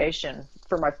appreciation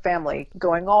for my family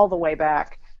going all the way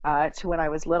back to when I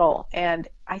was little. And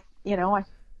I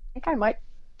think I might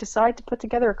decide to put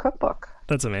together a cookbook.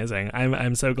 That's amazing.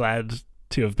 I'm so glad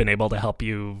to have been able to help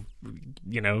you,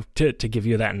 to give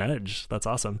you that nudge. That's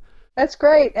awesome. That's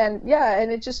great. And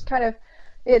it just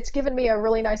it's given me a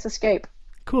really nice escape.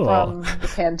 Cool. From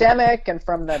the pandemic and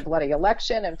from the bloody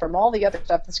election and from all the other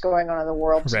stuff that's going on in the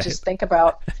world, to Right. just think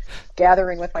about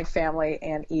gathering with my family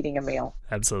and eating a meal.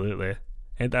 Absolutely.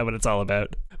 Ain't that what it's all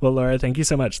about? Well, Laura, thank you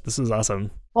so much. This was awesome.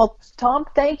 Well, Tom,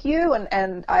 thank you,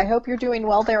 and I hope you're doing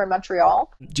well there in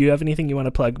Montreal. Do you have anything you want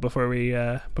to plug before we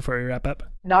wrap up?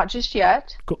 Not just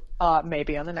yet. Cool.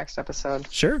 Maybe on the next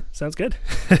episode. Sure. Sounds good.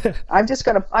 I'm just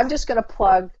gonna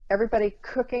plug everybody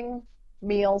cooking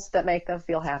meals that make them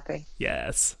feel happy.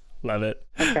 Yes. Love it.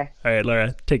 Okay. All right,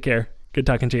 Laura, take care. Good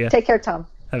talking to you. Take care, Tom.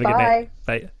 Have a good night.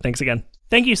 Bye. Thanks again.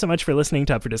 Thank you so much for listening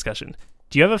to Up for Discussion.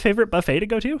 Do you have a favorite buffet to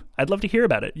go to? I'd love to hear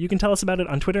about it. You can tell us about it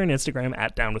on Twitter and Instagram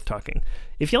 @DownWithTalking.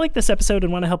 If you like this episode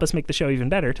and want to help us make the show even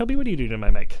better, Toby, what do you do to my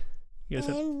mic? You guys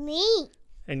have- And me.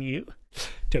 And you?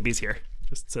 Toby's here.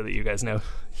 just so that you guys know.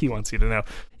 He wants you to know.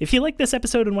 If you like this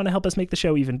episode and want to help us make the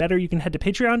show even better, you can head to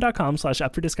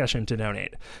patreon.com/upfordiscussion to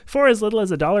donate. For as little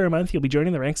as $1 a month, you'll be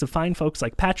joining the ranks of fine folks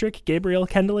like Patrick, Gabriel,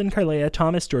 Kendall and Carlea,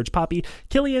 Thomas, George Poppy,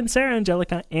 Killian, Sarah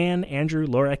Angelica, Anne, Andrew,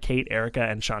 Laura, Kate, Erica,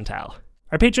 and Chantal.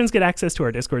 Our patrons get access to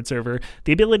our Discord server,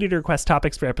 the ability to request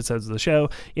topics for episodes of the show,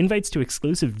 invites to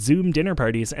exclusive Zoom dinner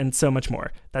parties, and so much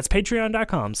more. That's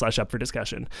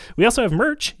patreon.com/upfordiscussion. We also have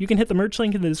merch. You can hit the merch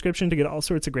link in the description to get all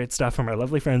sorts of great stuff from our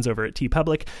lovely friends over at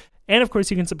TeePublic. And of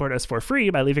course, you can support us for free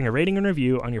by leaving a rating and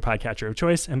review on your podcatcher of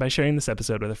choice and by sharing this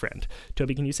episode with a friend.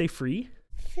 Toby, can you say free?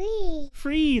 Free.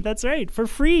 Free, that's right, for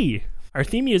free. Our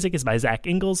theme music is by Zach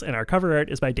Ingalls, and our cover art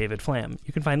is by David Flam.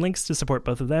 You can find links to support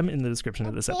both of them in the description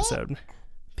of this episode.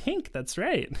 Pink, that's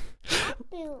right.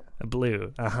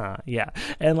 Blue, yeah.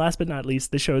 And last but not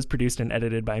least, the show is produced and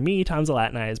edited by me, Tom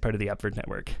Zalatni, as part of the Upford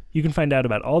Network. You can find out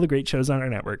about all the great shows on our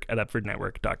network at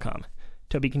upfordnetwork.com.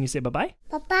 Toby, can you say bye-bye?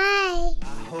 Bye-bye.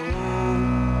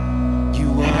 You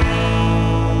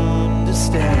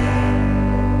understand.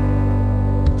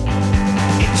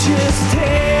 It just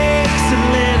takes a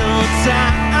little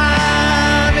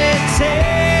time. It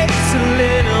takes a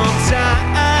little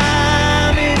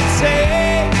time. It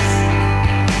takes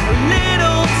a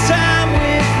little time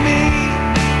with me.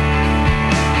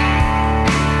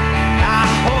 I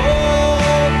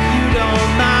hope you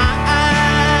don't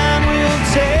mind. We'll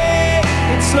take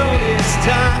it slow this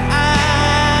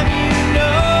time. You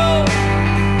know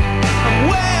I'm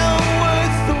well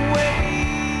worth the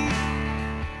wait.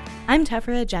 I'm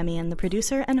Tefra Jemian, the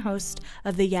producer and host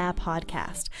of the Yeah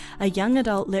Podcast, a young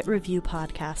adult lit review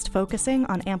podcast focusing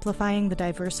on amplifying the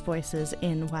diverse voices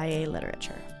in YA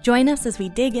literature. Join us as we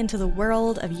dig into the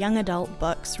world of young adult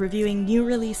books, reviewing new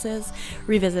releases,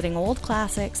 revisiting old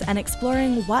classics, and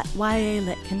exploring what YA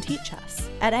lit can teach us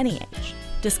at any age.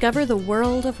 Discover the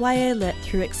world of YA lit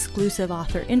through exclusive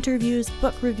author interviews,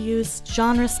 book reviews,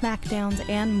 genre smackdowns,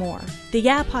 and more. The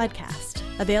Yeah Podcast,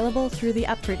 available through the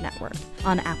Upford Network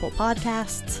on Apple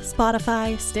Podcasts,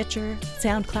 Spotify, Stitcher,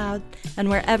 SoundCloud, and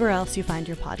wherever else you find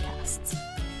your podcasts.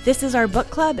 This is our book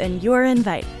club, and you're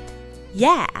invited.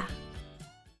 Yeah!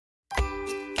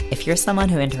 If you're someone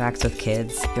who interacts with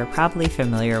kids, you're probably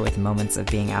familiar with moments of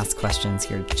being asked questions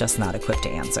you're just not equipped to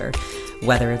answer.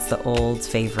 Whether it's the old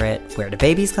favorite, where do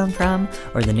babies come from,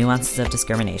 or the nuances of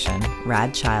discrimination,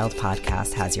 Rad Child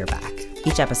Podcast has your back.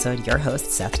 Each episode, your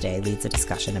host, Seth Day, leads a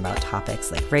discussion about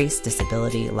topics like race,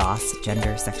 disability, loss,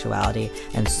 gender, sexuality,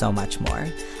 and so much more.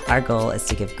 Our goal is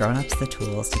to give grown-ups the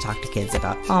tools to talk to kids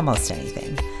about almost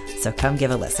anything. So come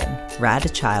give a listen.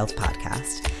 Rad Child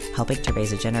Podcast, helping to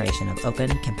raise a generation of open,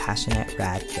 compassionate,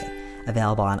 rad kids.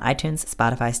 Available on iTunes,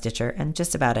 Spotify, Stitcher, and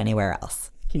just about anywhere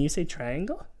else. Can you say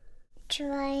triangle?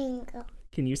 Triangle.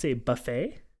 Can you say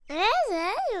buffet?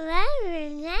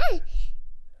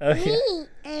 Oh, yeah. Me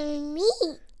and me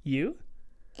You?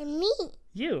 and me.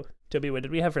 You. Toby, what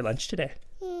did we have for lunch today?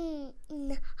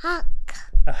 Hug.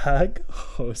 A hug?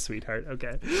 Oh, sweetheart.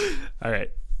 Okay. All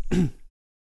right.